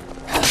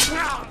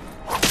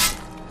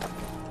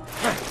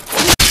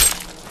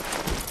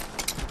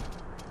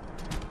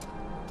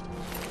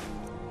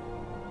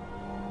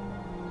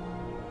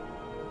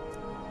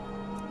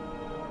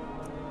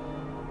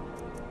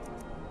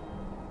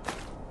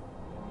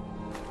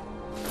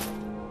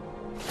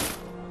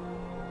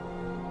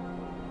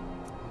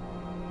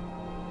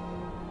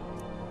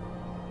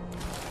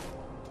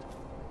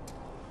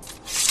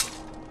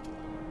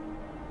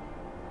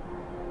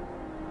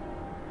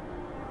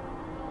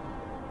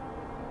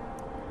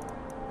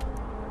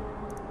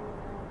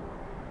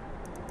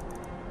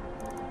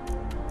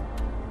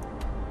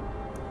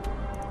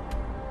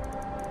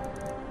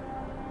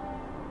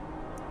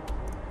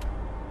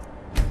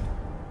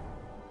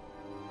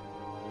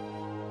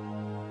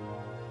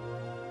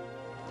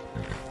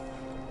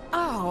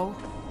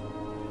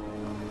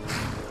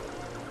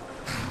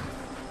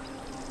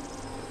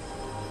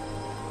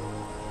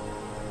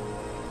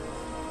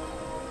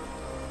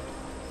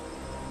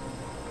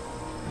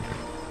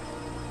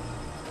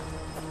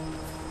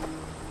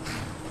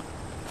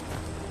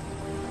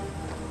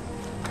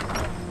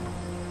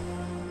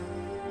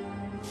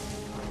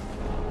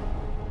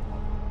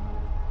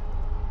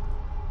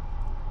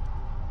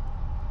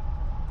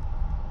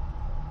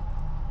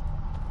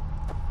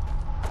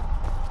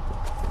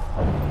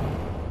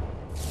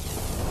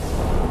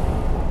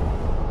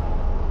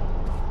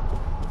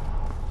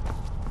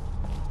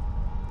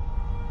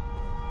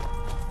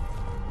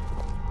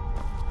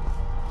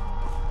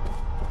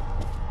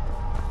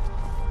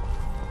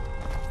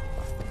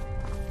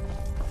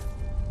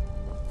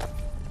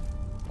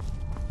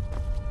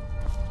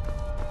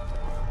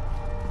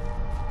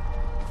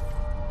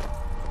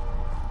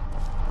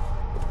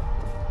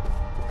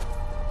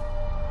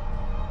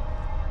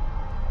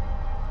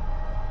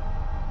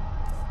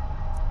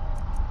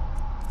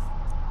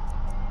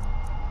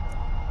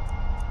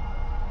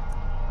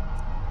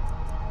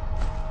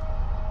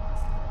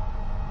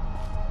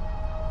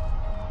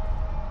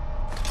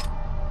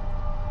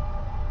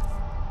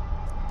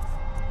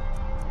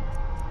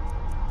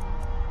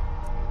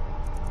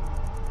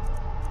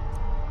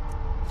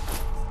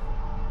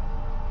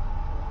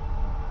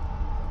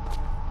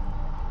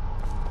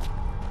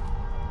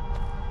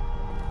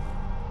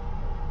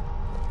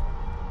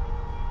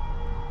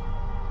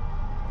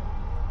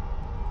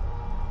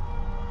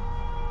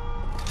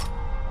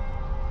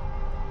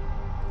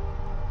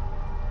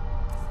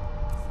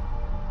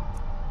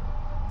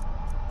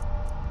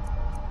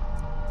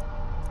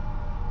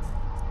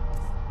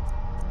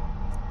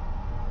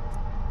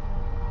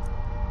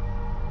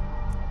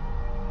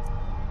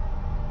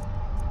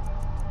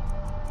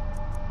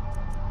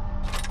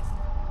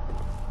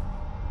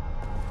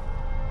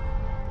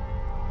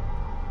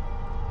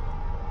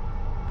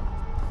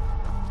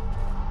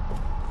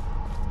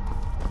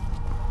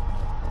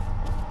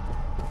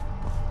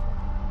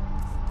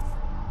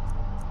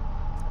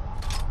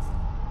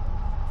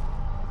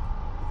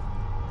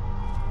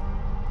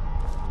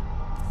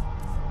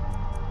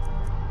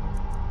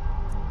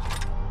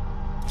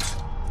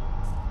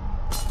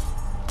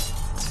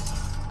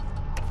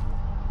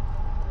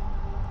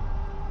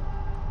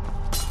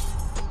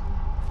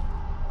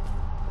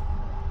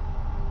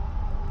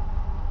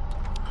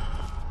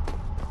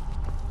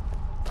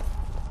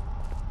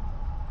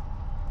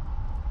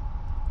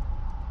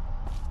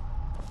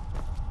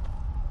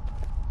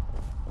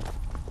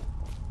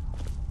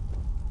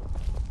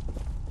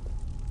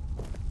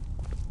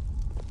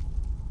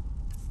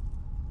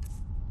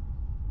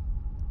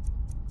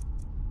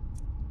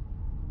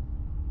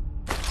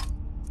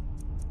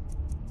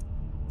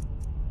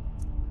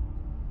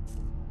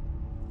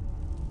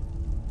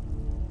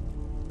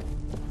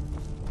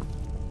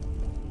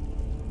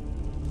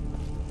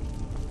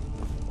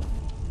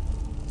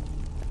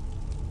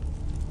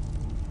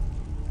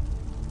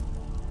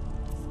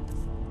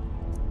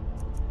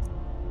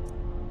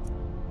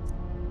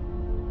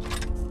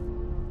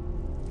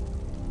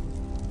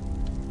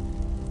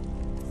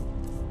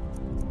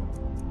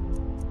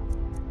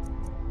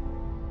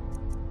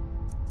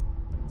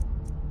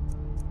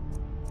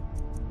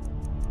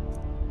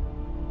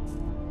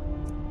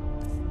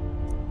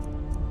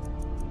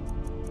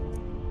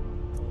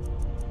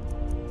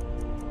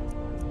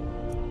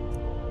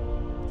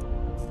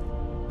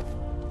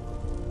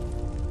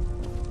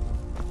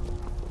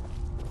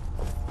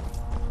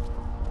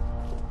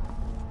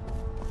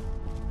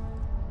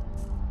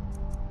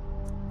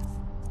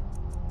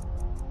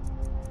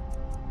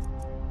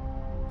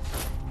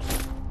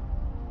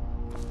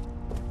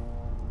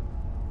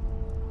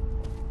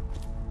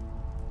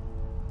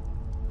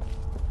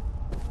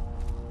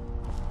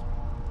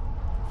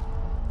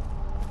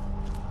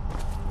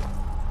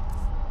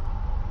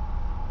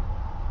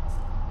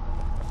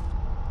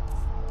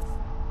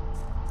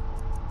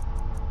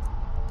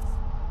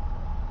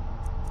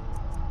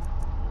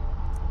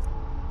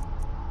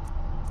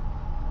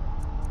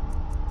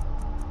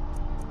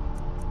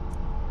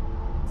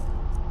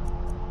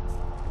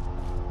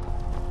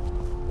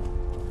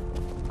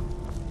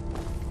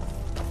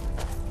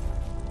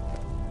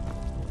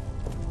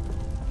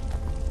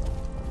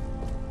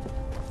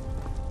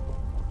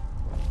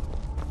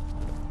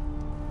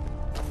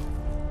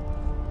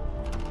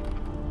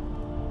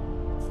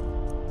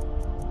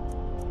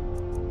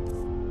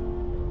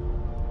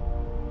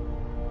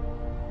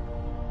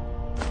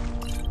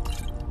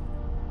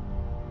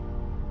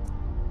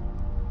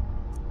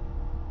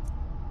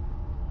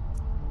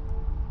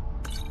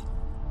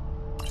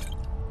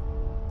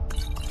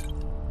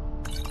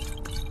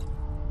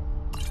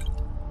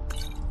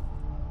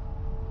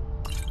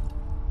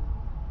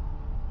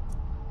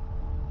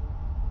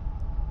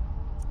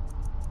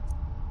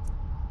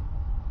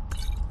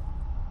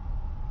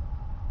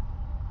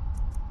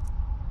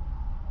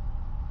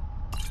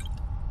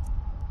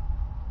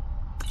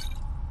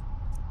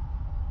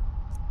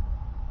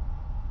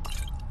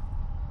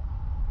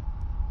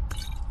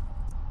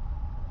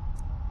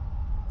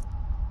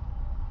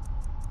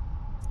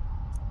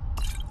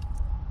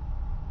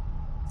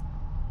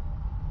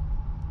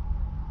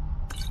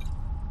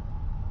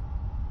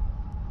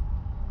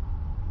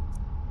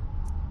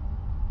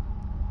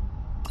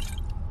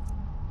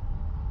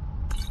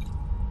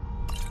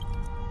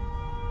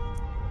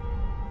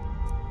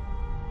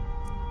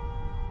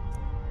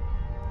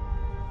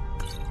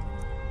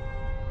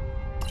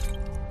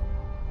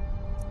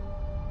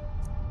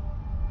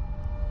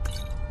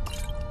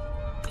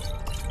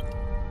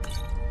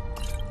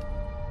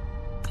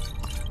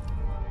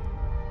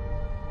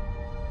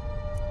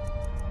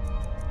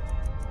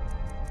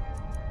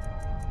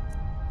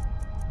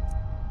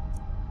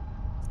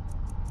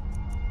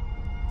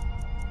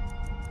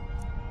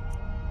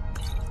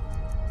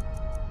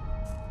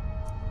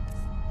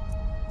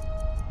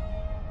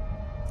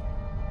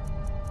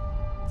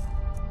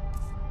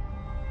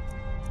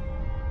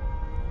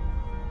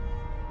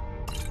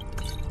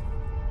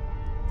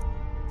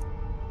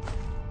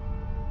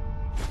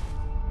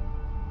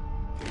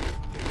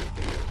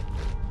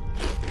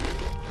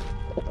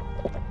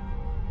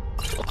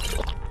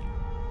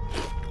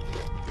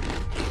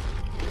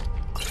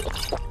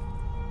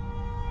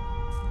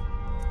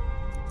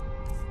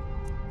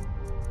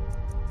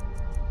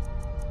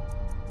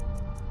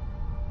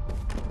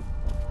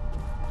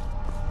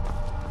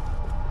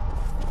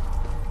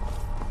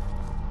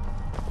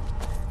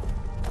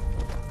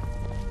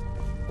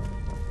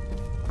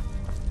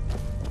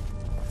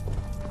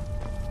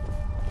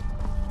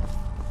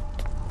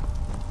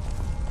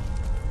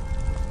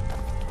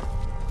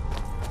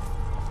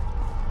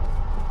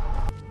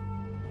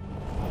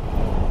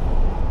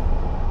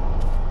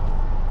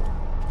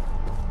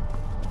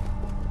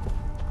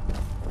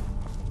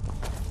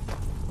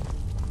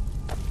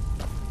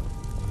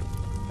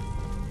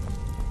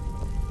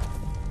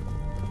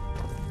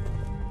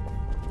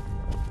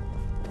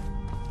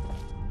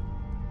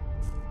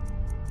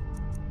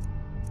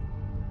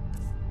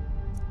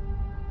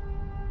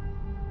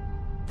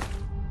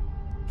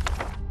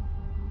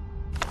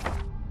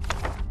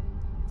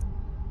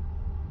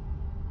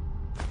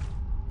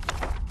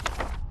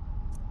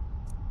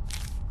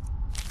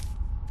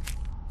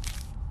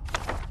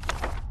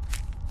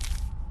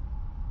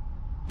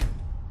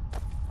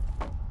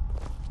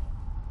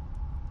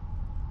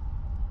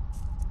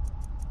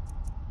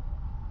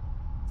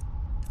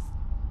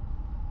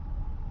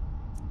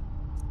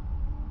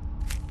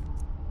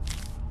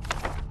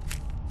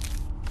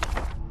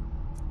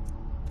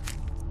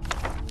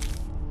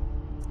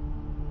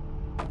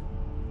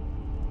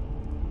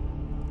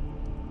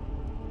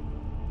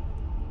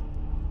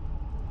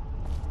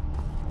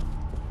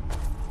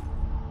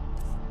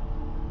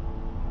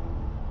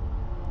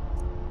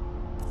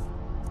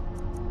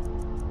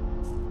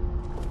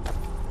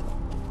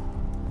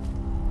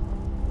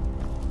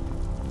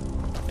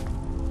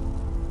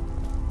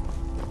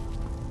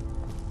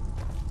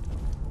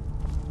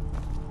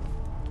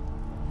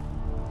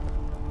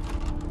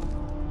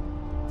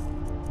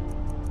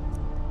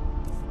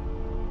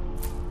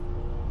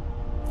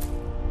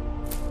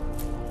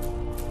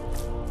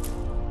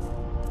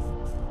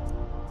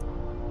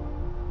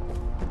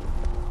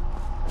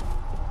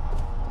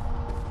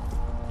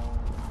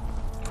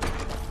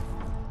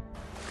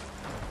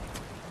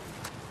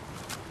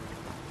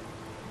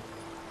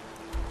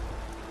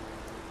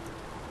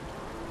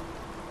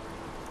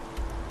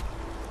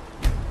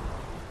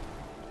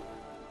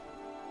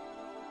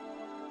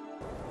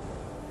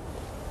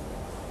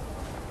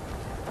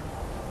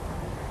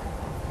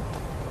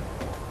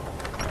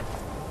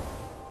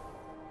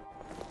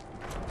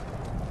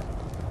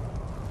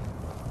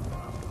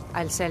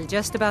 I'll sell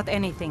just about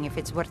anything if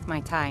it's worth my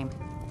time.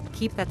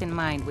 Keep that in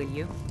mind, will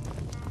you?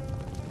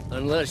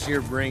 Unless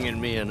you're bringing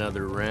me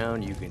another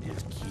round, you can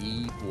just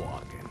keep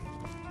walking.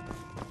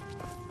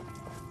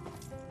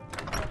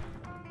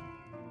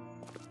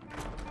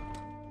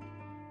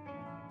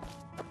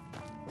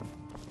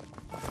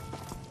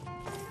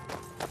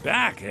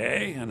 Back,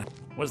 eh? And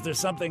was there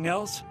something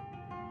else?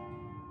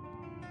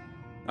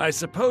 I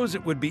suppose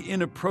it would be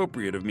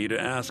inappropriate of me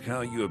to ask how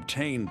you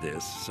obtained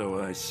this,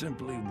 so I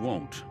simply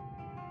won't.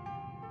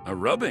 A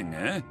rubbing,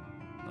 eh?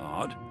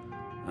 Odd.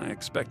 I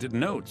expected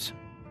notes.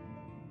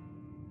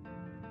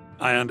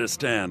 I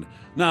understand.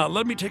 Now,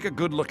 let me take a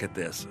good look at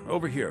this.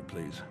 Over here,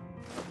 please.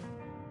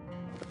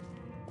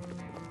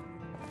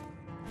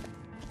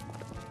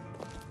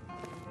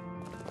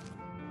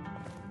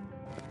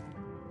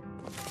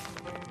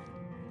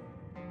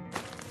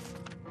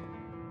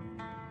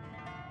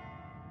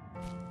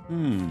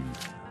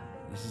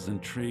 This is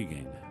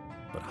intriguing,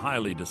 but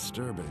highly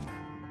disturbing.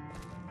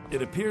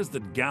 It appears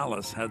that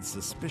Gallus had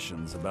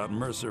suspicions about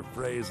Mercer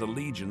Frey's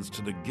allegiance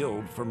to the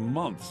Guild for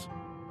months.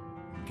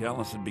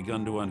 Gallus had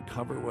begun to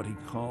uncover what he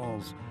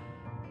calls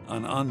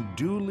an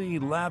unduly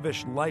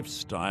lavish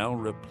lifestyle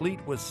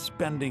replete with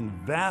spending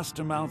vast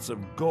amounts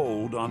of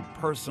gold on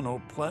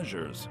personal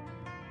pleasures.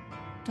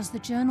 Does the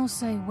journal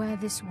say where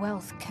this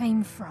wealth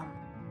came from?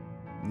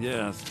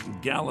 Yes,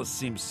 Gallus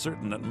seems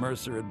certain that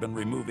Mercer had been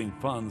removing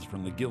funds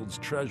from the Guild's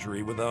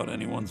treasury without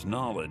anyone's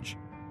knowledge.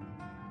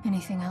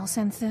 Anything else,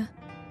 Enthir?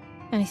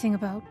 Anything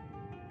about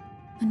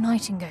the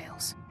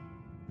Nightingales?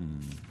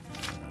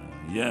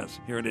 Yes,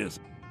 here it is.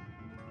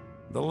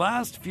 The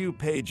last few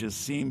pages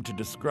seem to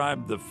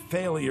describe the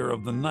failure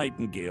of the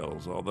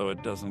Nightingales, although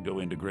it doesn't go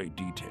into great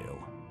detail.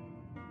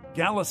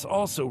 Gallus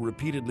also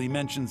repeatedly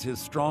mentions his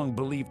strong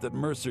belief that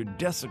Mercer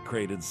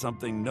desecrated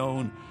something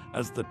known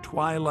as the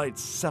Twilight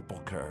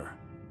Sepulchre.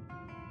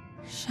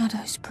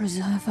 Shadows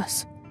preserve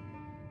us.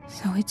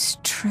 So it's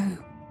true.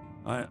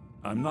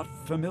 I'm not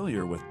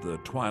familiar with the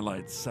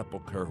Twilight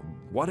Sepulchre.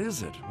 What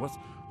is it?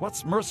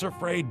 What's Mercer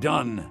Frey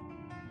done?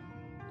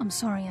 I'm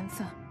sorry,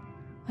 Enthir.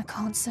 I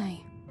can't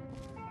say.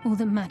 All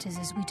that matters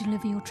is we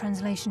deliver your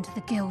translation to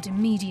the Guild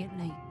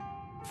immediately.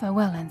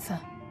 Farewell, Enthir.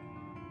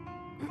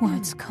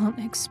 Words can't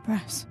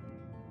express.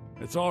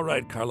 It's all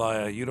right,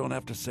 Carlia. You don't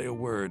have to say a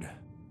word.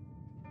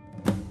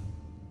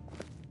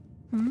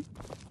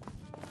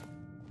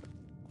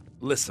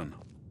 Listen,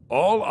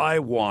 all I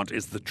want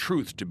is the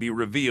truth to be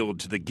revealed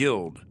to the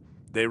Guild.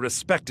 They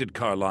respected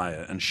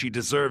Carlia, and she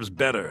deserves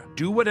better.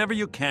 Do whatever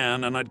you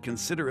can, and I'd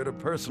consider it a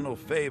personal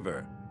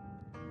favor.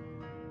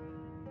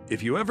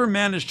 If you ever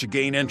manage to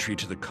gain entry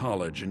to the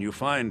college and you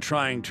find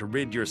trying to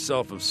rid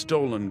yourself of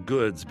stolen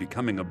goods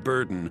becoming a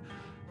burden,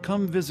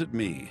 come visit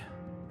me.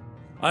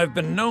 I've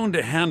been known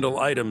to handle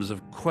items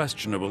of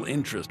questionable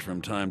interest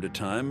from time to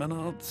time, and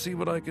I'll see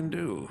what I can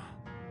do.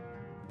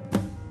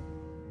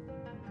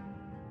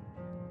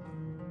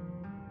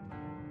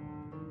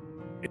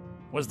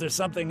 Was there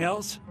something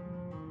else?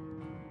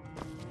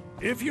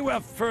 If you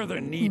have further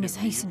need, You must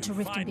hasten to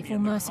Riften before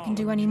Mercer can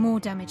do any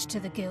more damage to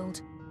the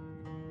Guild.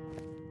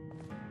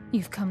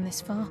 You've come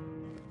this far,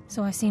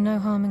 so I see no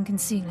harm in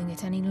concealing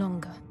it any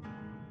longer.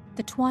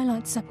 The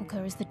Twilight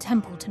Sepulchre is the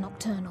temple to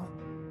Nocturnal.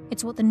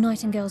 It's what the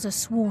Nightingales are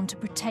sworn to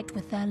protect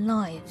with their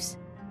lives.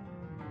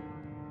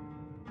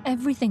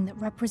 Everything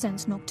that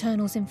represents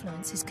Nocturnal's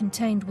influence is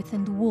contained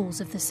within the walls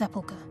of the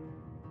Sepulchre.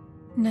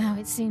 Now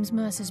it seems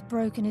Mercer's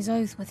broken his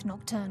oath with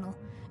Nocturnal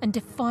and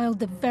defiled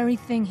the very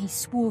thing he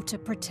swore to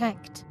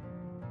protect.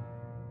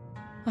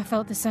 I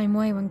felt the same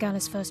way when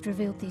Gallus first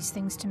revealed these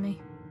things to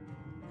me.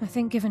 I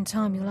think given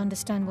time you'll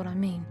understand what I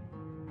mean.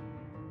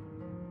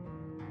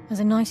 As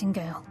a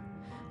Nightingale,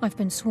 I've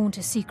been sworn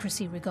to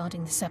secrecy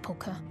regarding the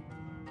Sepulchre.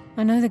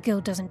 I know the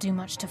Guild doesn't do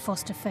much to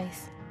foster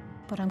faith,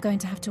 but I'm going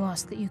to have to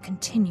ask that you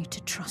continue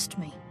to trust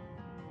me.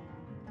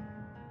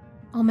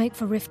 I'll make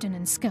for Riften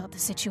and scout the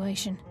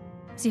situation,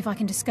 see if I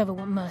can discover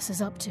what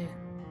Mercer's up to.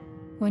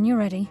 When you're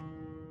ready,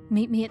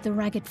 meet me at the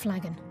Ragged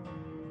Flagon.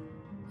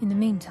 In the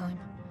meantime,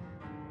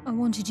 I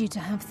wanted you to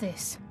have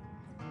this.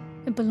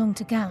 It belonged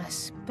to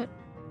Gallus, but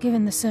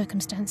given the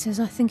circumstances,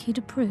 I think he'd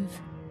approve.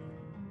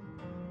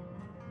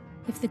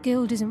 If the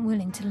Guild isn't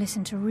willing to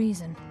listen to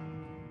reason,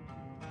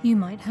 you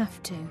might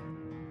have to.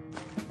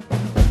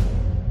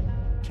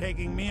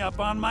 Taking me up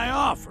on my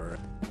offer.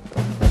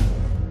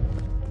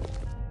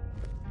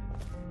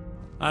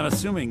 I'm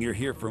assuming you're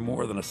here for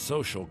more than a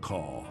social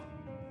call.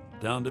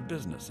 Down to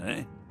business,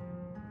 eh?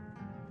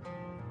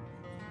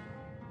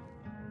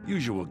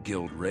 Usual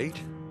Guild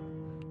rate.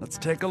 Let's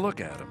take a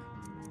look at him.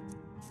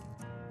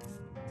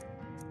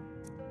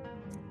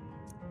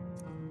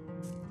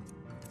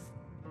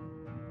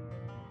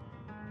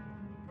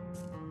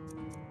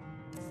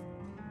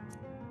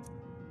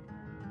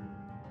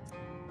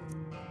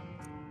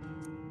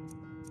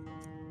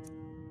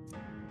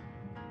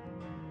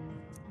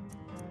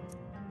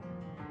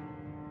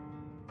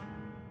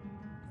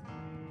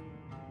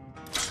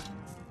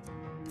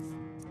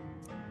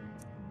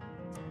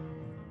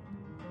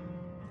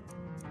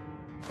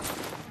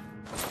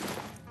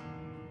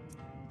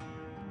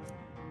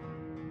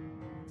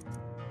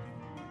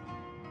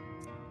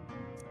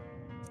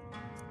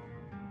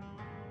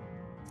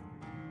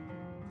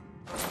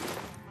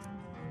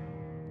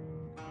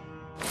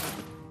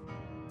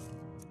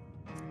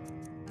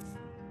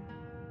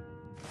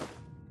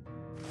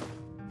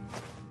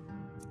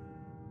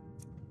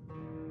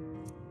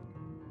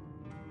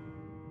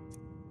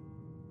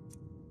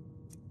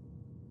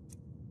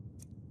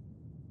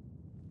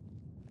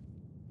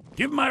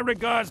 Give my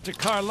regards to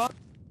Carla.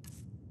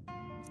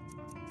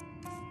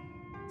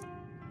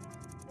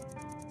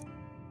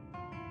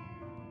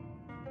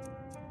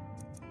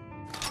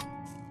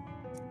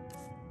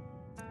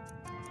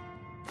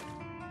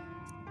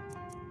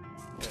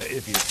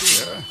 If you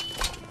see her.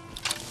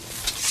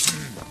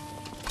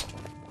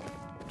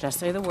 Just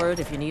say the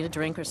word if you need a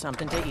drink or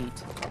something to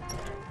eat.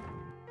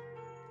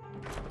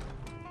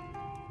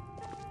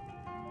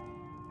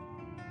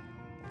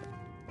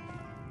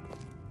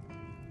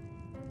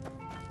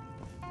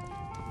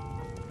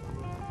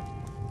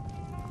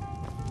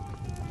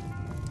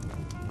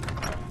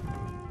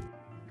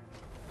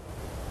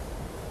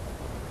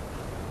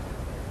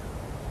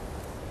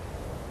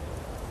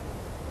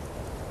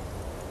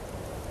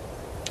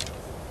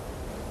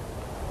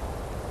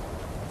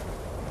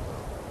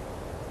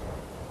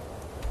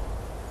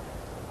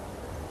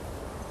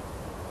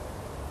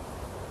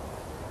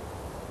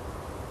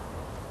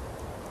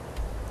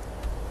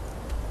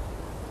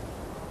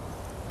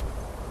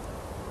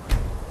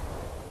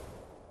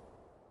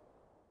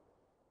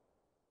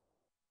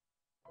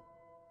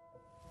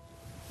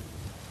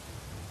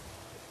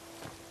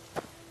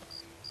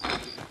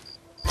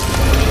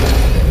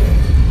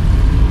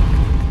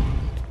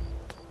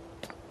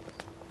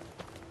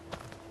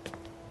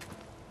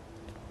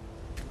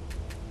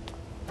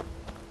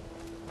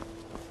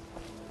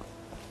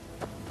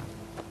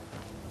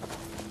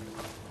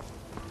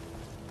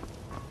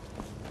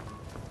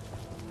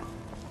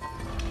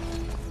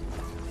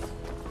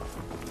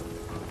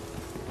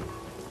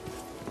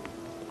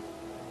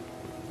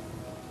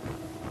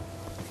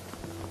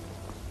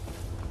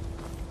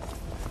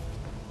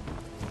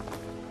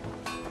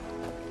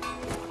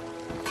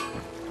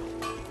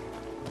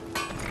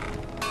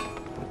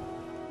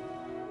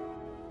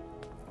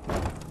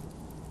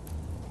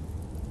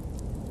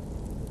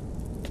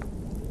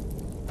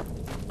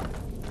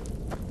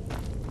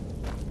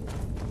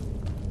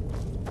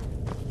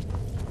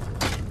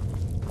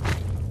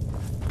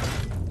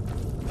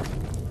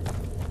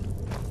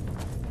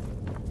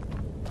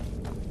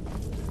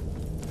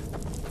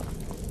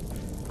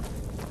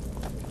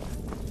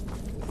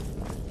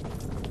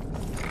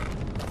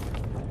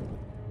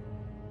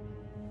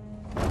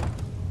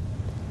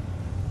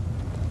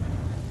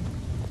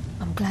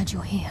 Glad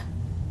you're here.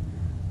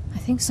 I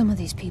think some of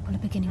these people are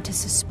beginning to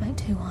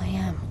suspect who I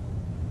am.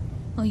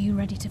 Are you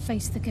ready to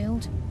face the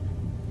Guild?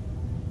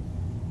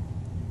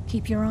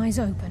 Keep your eyes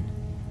open.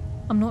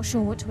 I'm not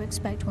sure what to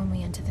expect when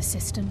we enter the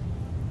system.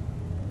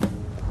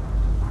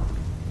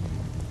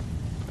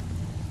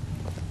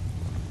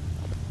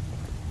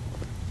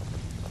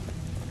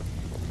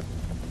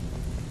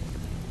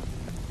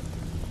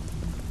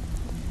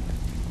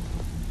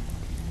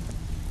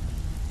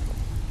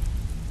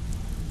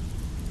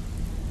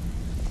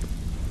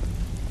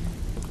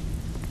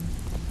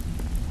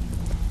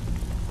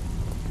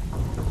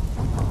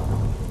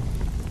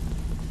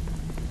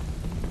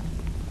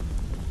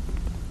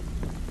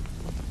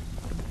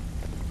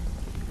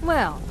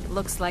 Well,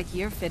 looks like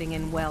you're fitting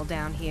in well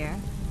down here.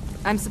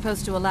 I'm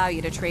supposed to allow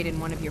you to trade in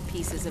one of your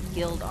pieces of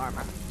guild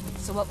armor.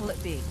 So what will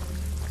it be?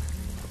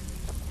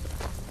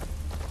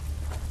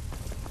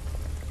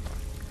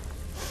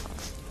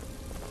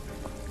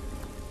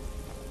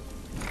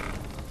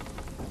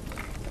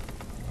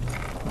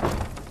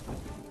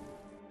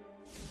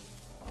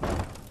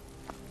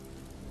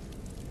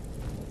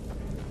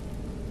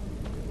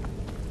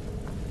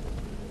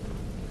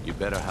 You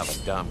better have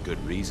a damn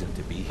good reason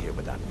to be here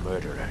with that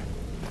murderer.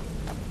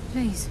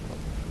 Please,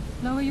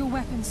 lower your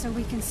weapons so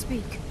we can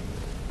speak.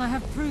 I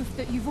have proof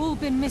that you've all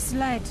been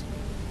misled.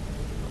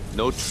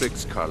 No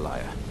tricks,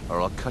 Carlia, or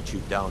I'll cut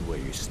you down where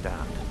you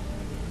stand.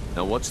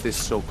 Now what's this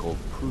so-called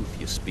proof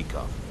you speak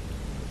of?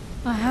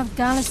 I have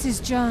Gallus's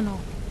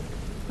journal.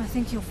 I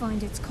think you'll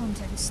find its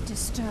contents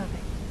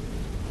disturbing.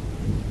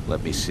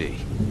 Let me see.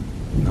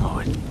 No,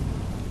 it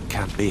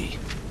can't be.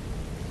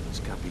 This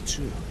can't be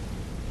true.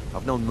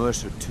 I've known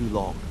Mercer too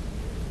long.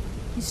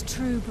 It's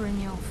true,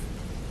 Brynjolf.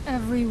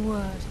 Every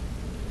word.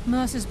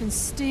 Mercer's been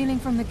stealing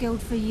from the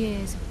Guild for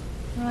years,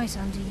 right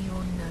under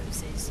your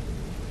noses.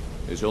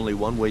 There's only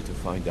one way to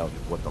find out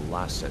if what the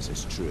lass says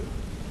is true.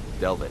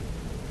 Delvin,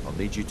 I'll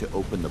need you to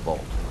open the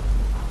vault.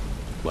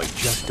 Wait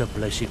just a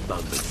blessed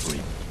moment,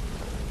 Bryn.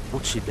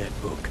 What's in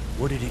that book?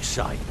 What did it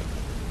say?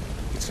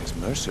 It says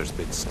Mercer's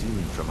been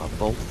stealing from our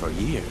vault for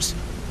years.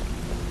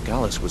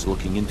 Gallus was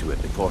looking into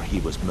it before he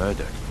was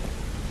murdered.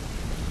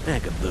 How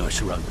can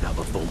Mercer open up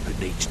a vault that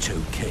needs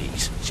 2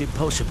 keys? It's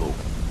impossible.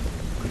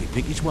 Could he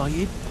pick his way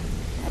in?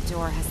 That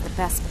door has the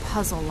best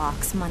puzzle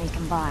locks money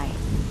can buy.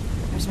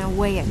 There's no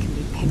way it can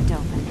be picked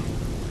open.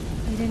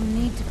 He didn't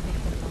need to pick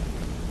the lock.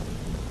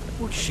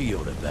 What's she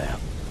on about?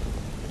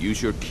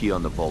 Use your key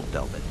on the vault,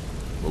 Delvin.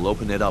 We'll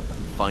open it up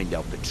and find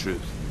out the truth.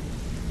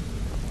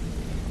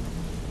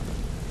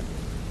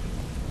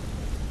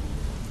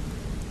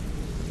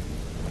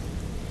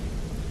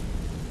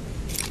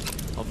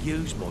 I've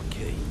used my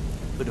key,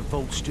 but the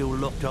vault's still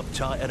locked up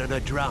tighter than a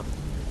drum.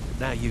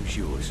 Now use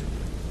yours.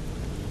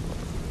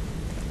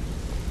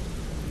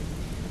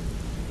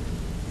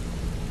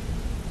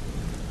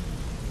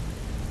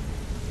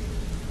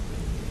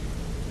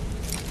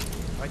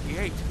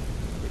 28.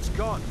 It's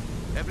gone.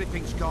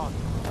 Everything's gone.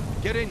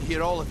 Get in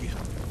here, all of you.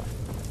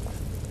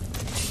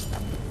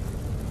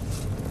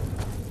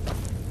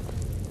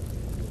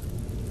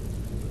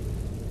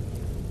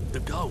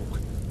 The gold.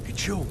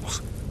 It's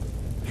yours.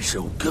 It's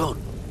all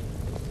gone.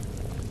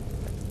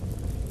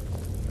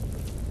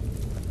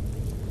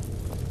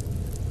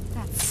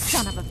 That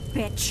son of a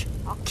bitch.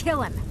 I'll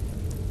kill him.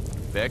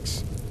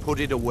 Vex,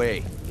 put it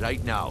away,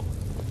 right now.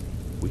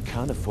 We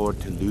can't afford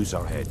to lose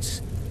our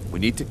heads. We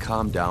need to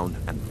calm down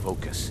and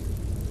focus.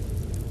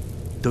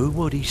 Do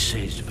what he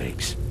says,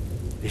 Vex.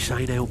 This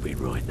ain't helping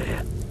right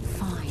now.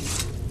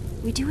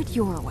 Fine. We do it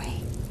your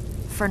way.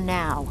 For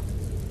now.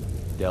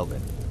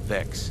 Delvin,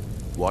 Vex,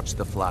 watch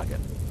the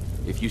flagon.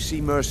 If you see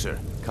Mercer,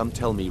 come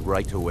tell me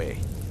right away.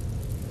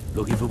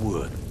 Looking for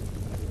word.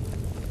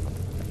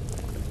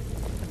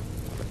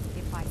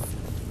 If I see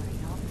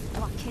him, I'll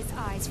pluck his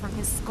eyes from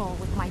his skull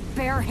with my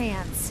bare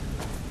hands.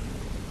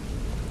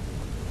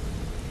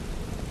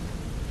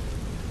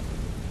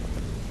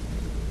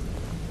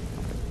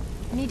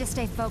 Need to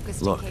stay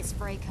focused Look, in case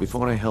Frey comes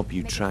before I back. help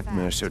you Make it track fast.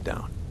 Mercer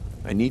down,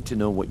 I need to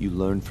know what you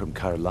learned from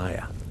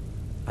Carlia.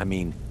 I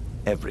mean,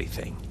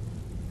 everything.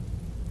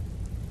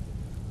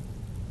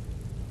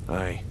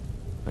 I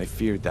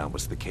feared that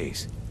was the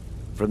case.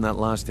 From that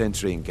last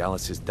entry in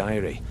Gallus's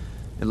diary,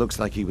 it looks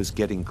like he was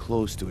getting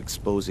close to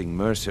exposing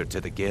Mercer to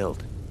the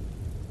Guild.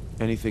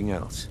 Anything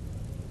else?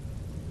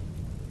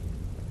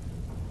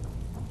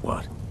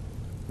 What?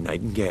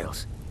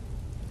 Nightingales?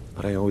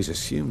 But I always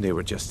assumed they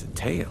were just a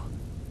tale.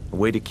 A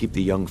way to keep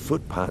the young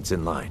footpads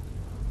in line.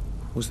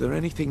 Was there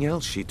anything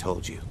else she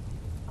told you?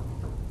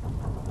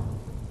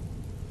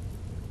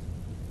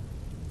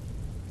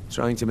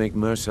 Trying to make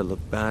Mercer look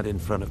bad in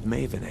front of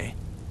Maven, eh?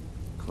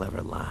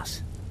 Clever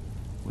lass.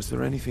 Was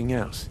there anything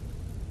else?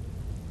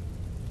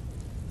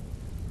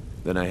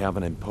 Then I have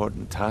an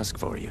important task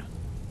for you.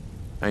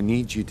 I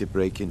need you to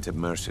break into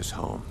Mercer's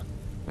home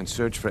and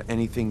search for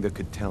anything that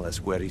could tell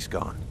us where he's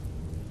gone.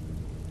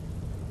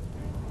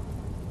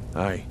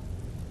 Aye.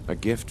 A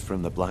gift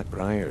from the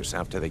Blackbriars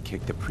after they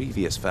kicked the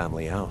previous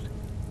family out.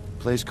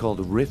 A place called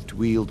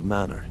Riftweald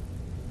Manor.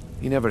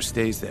 He never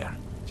stays there,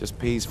 just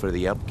pays for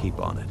the upkeep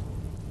on it.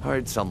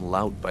 Hired some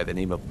lout by the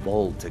name of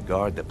Bold to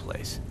guard the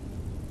place.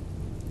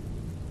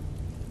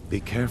 Be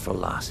careful,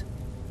 lass.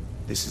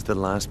 This is the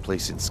last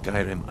place in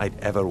Skyrim I'd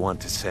ever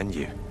want to send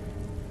you.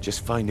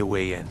 Just find a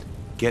way in,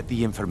 get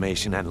the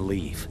information and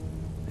leave.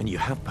 And you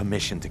have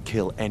permission to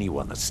kill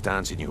anyone that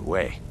stands in your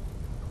way.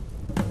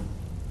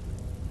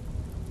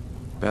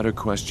 Better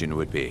question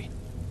would be,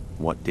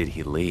 what did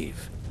he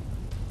leave?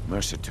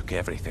 Mercer took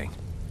everything.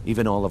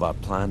 Even all of our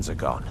plans are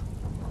gone.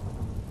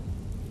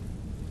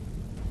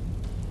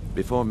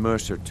 Before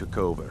Mercer took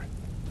over,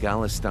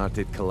 Gallus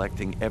started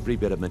collecting every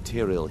bit of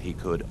material he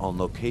could on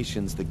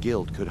locations the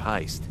Guild could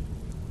heist.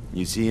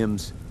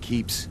 Museums,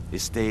 keeps,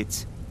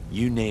 estates,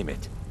 you name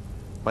it.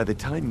 By the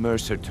time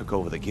Mercer took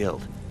over the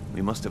Guild,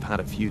 we must have had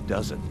a few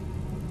dozen.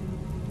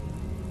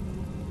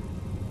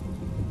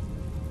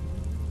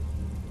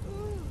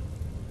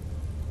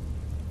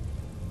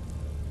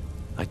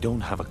 I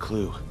don't have a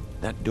clue.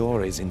 That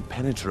door is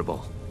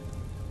impenetrable.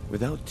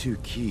 Without 2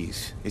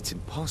 keys, it's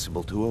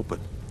impossible to open.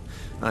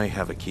 I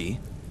have a key,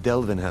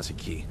 Delvin has a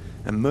key,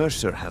 and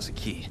Mercer has a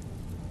key.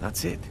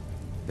 That's it.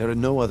 There are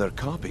no other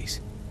copies.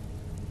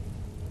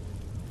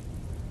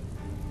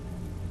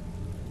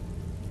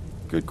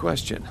 Good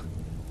question.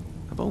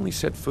 I've only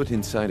set foot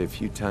inside a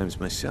few times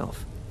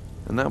myself,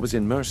 and that was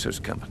in Mercer's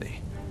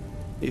company.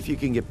 If you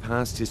can get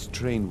past his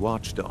trained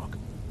watchdog,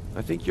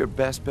 I think your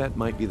best bet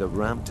might be the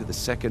ramp to the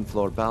 2nd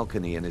floor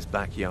balcony in his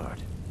backyard.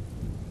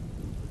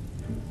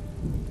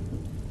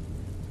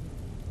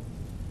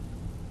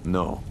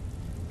 No.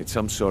 It's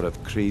some sort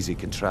of crazy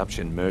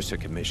contraption Mercer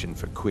commissioned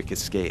for quick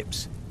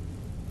escapes.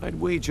 I'd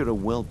wager a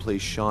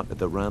well-placed shot at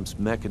the ramp's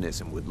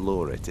mechanism would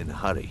lower it in a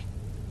hurry.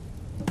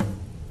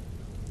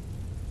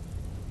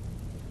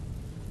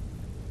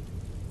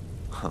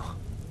 Huh.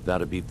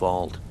 That'd be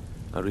Vault.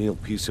 A real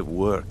piece of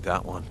work,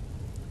 that one.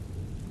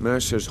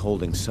 Mercer's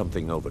holding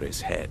something over his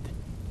head,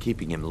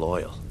 keeping him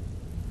loyal.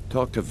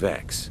 Talk to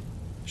Vex.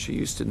 She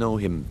used to know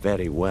him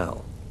very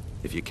well,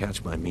 if you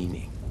catch my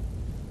meaning.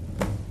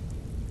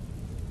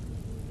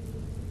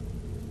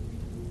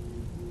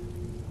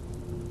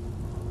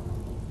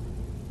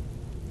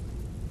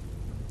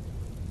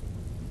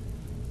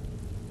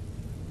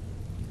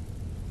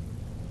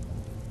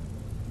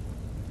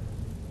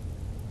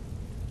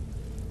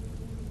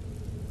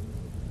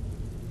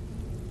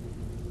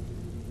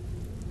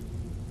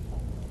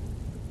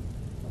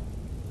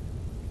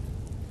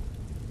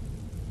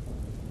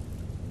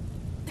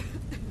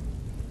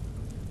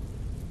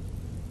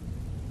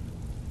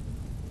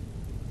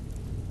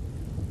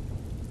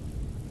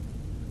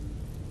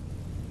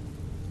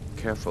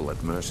 Careful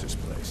at Mercer's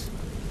place.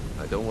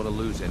 I don't want to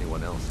lose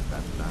anyone else at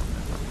that battle.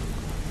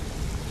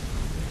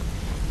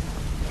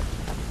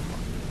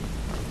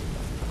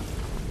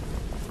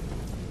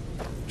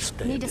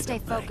 Need to stay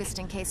focused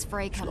in case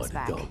Frey comes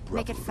back.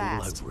 Make it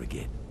fast. All over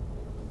again.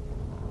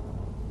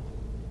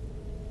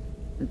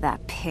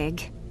 That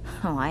pig?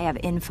 Oh, I have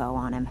info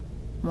on him.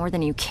 More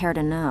than you care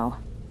to know.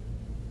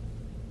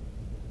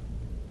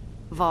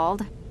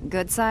 Vald?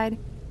 Good side?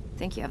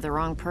 Think you have the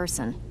wrong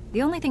person.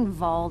 The only thing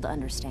Vald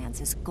understands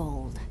is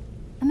gold.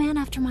 A man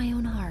after my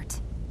own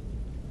heart.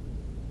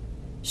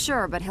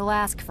 Sure, but he'll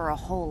ask for a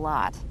whole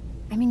lot.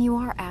 I mean, you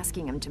are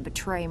asking him to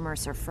betray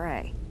Mercer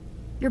Frey.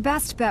 Your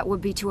best bet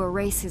would be to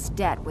erase his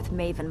debt with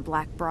Maven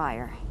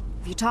Blackbriar.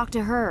 If you talk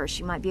to her,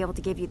 she might be able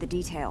to give you the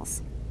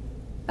details.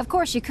 Of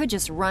course, you could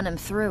just run him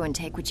through and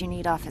take what you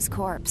need off his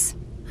corpse.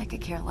 I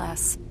could care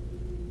less.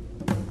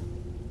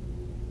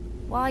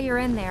 While you're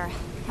in there,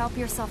 help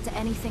yourself to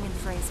anything in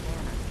Frey's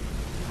Manor.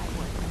 I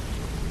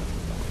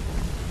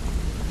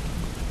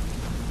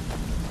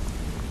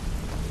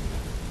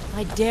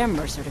would. I dare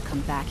Mercer to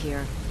come back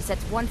here. He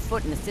sets one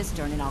foot in the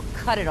cistern and I'll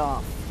cut it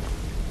off.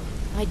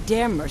 I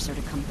dare Mercer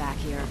to come back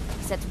here.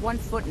 He sets one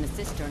foot in the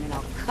cistern and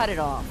I'll cut it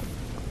off.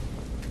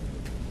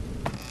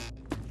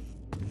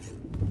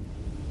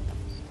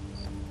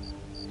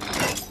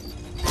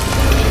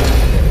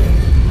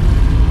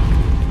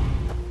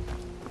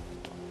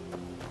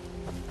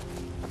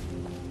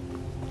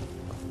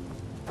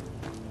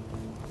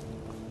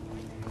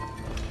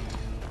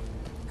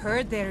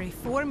 Heard they're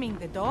reforming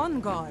the Dawn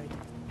Guard.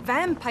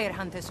 Vampire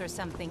hunters or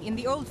something in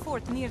the old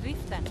fort near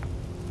Riften.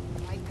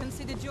 I'd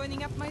consider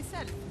joining up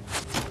myself.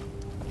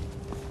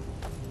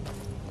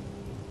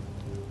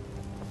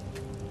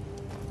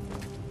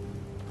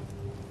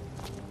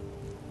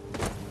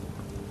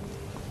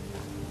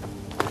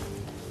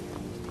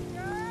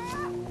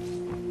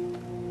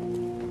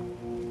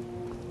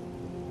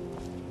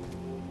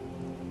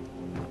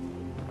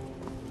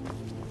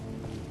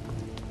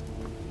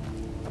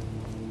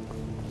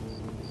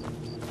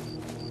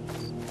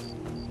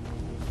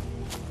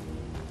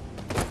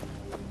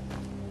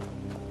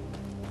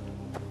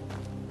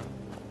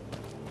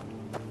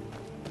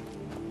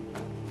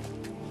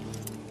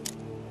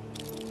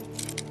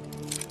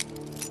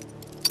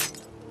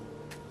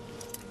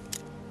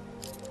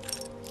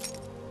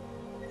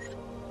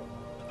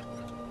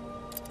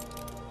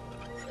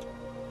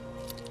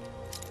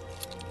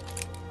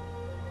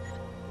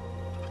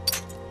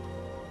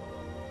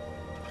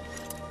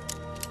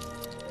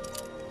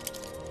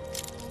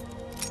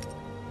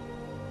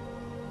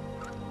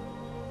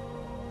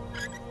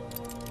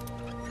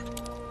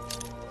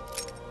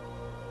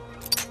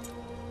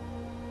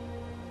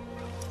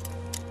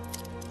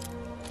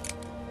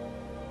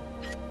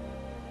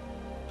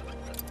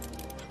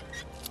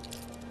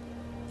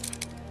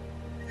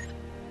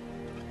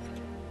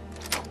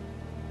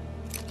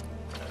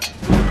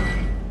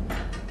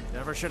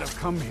 Never should have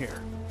come here.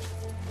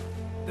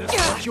 This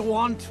what you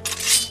want?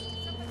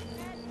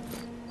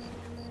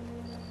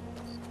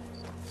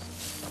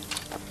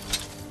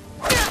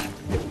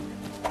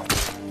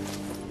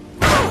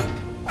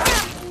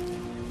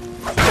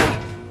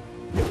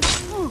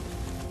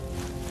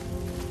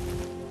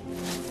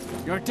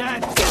 You're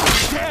dead!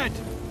 Dead!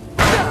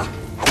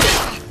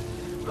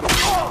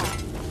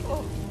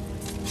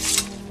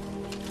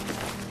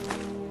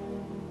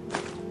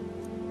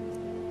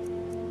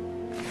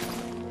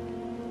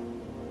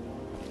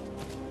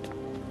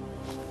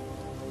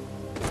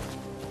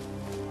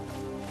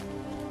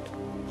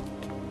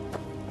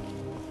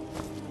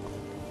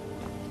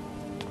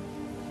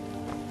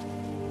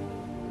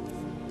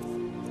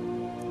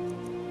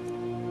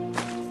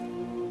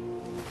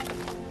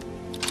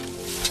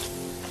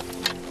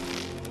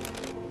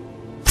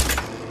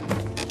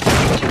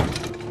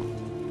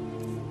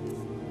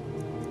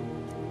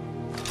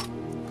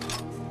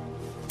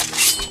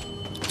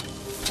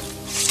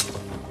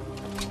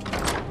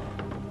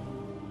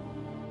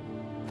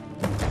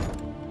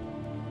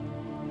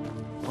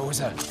 What was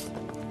that?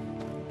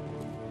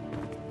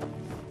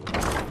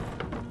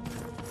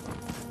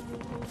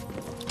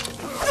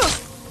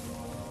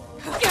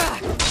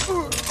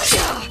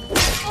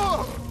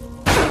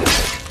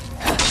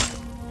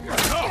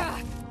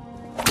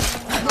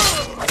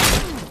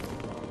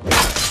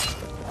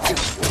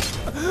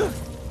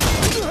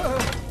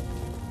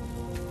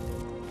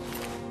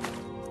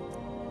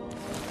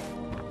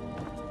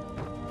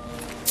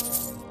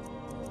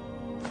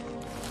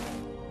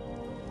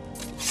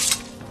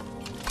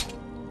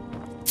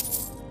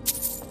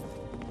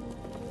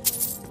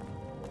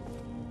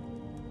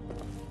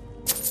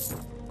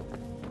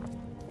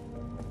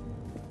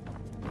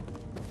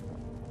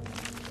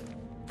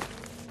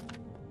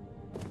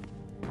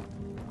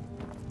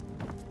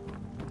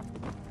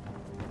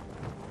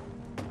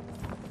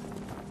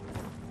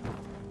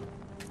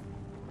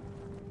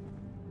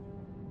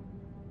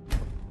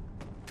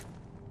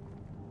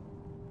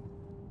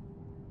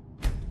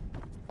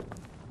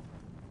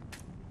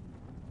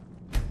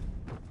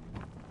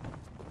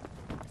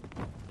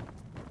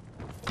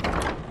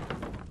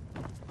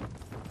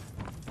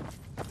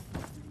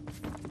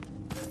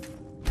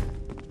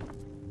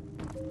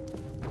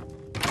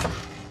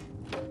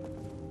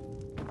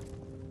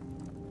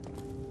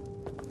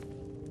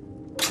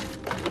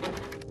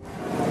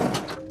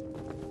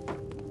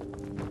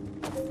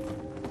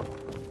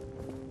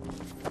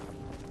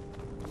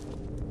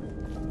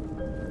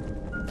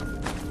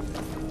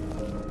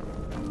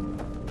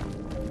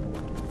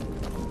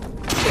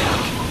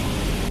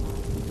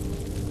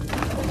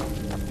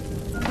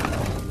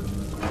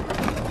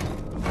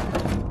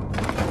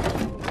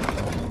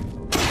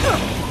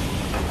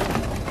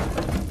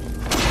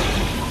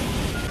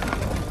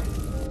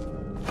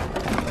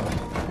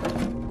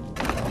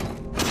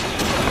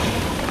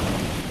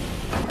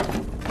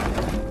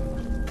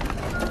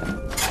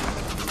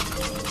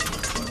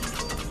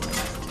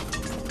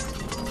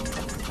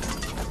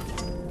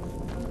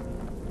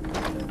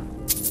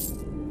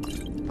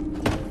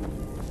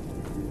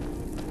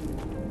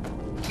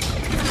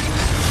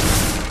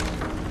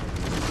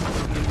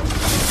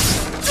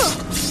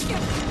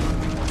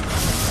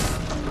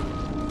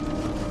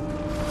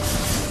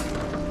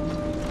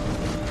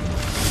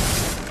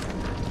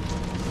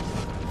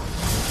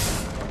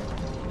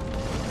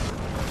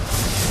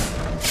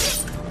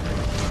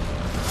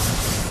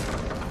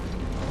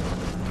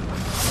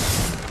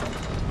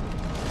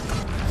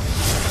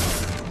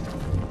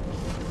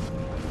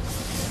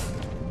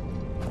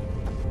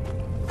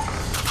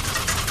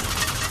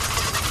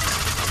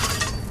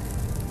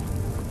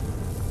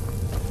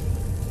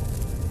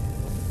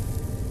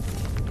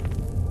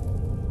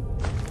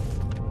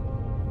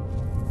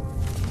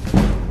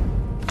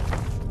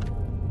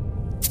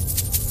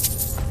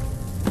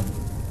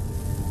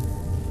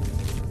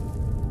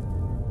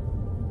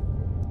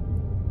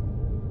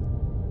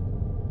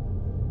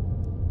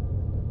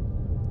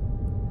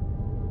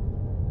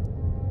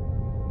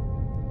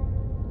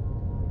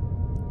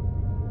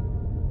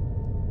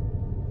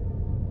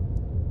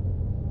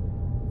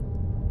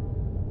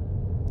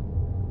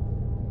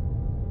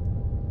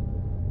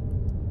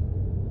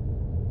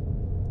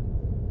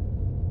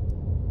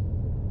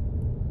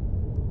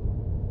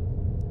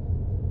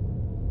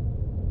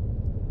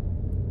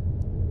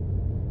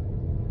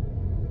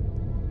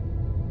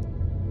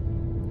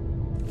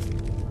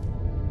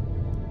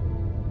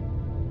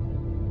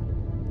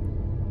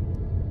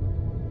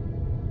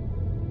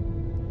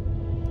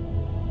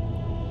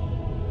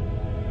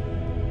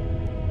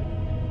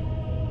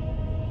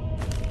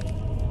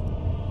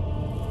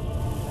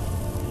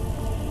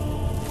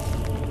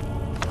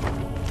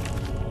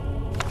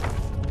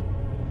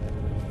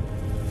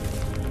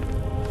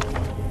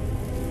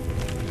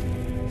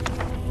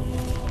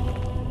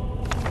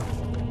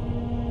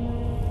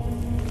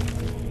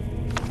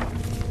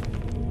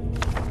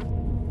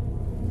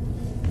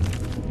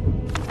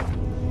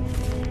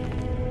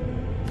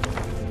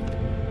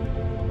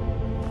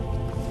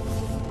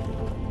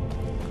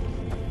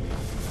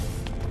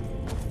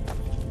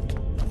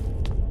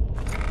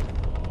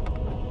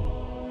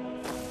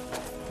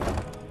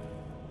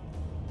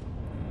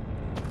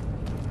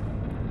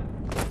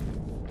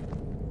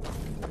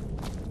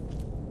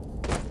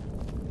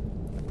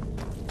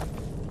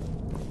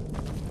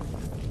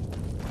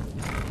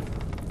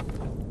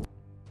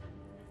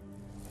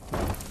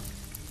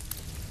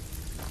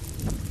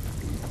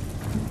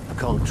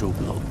 can't talk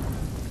long.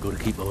 Gotta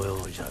keep my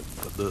eyes open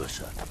for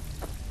Mercer.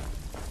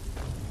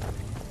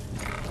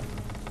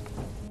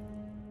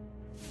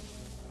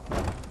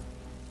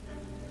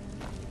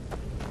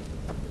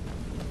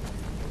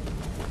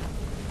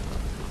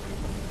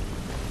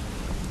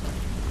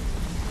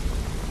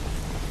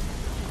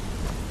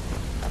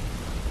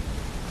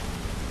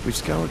 We've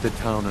scoured the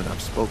town and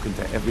I've spoken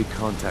to every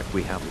contact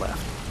we have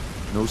left.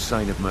 No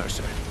sign of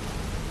Mercer.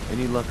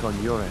 Any luck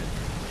on your end?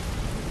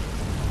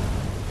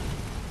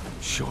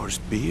 Shore's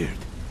beard.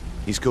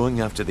 He's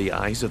going after the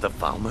eyes of the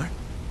Falmer?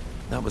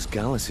 That was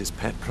Gallus's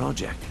pet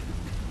project.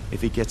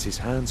 If he gets his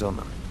hands on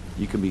them,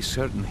 you can be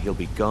certain he'll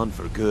be gone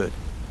for good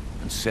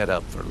and set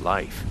up for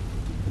life.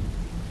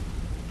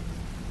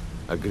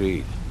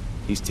 Agreed.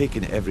 He's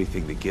taken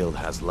everything the guild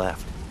has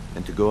left,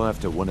 and to go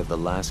after one of the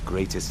last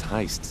greatest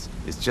heists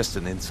is just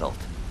an insult.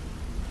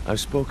 I've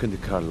spoken to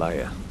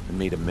Carlia and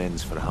made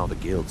amends for how the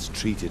guilds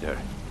treated her.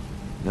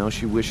 Now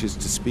she wishes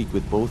to speak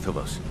with both of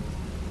us.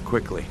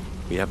 Quickly,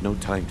 we have no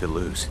time to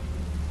lose.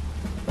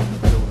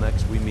 Until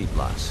next we meet,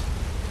 lass.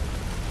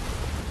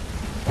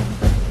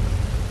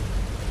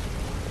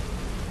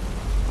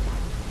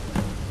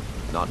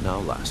 Not now,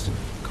 lass.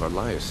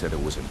 Carlia said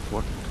it was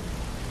important.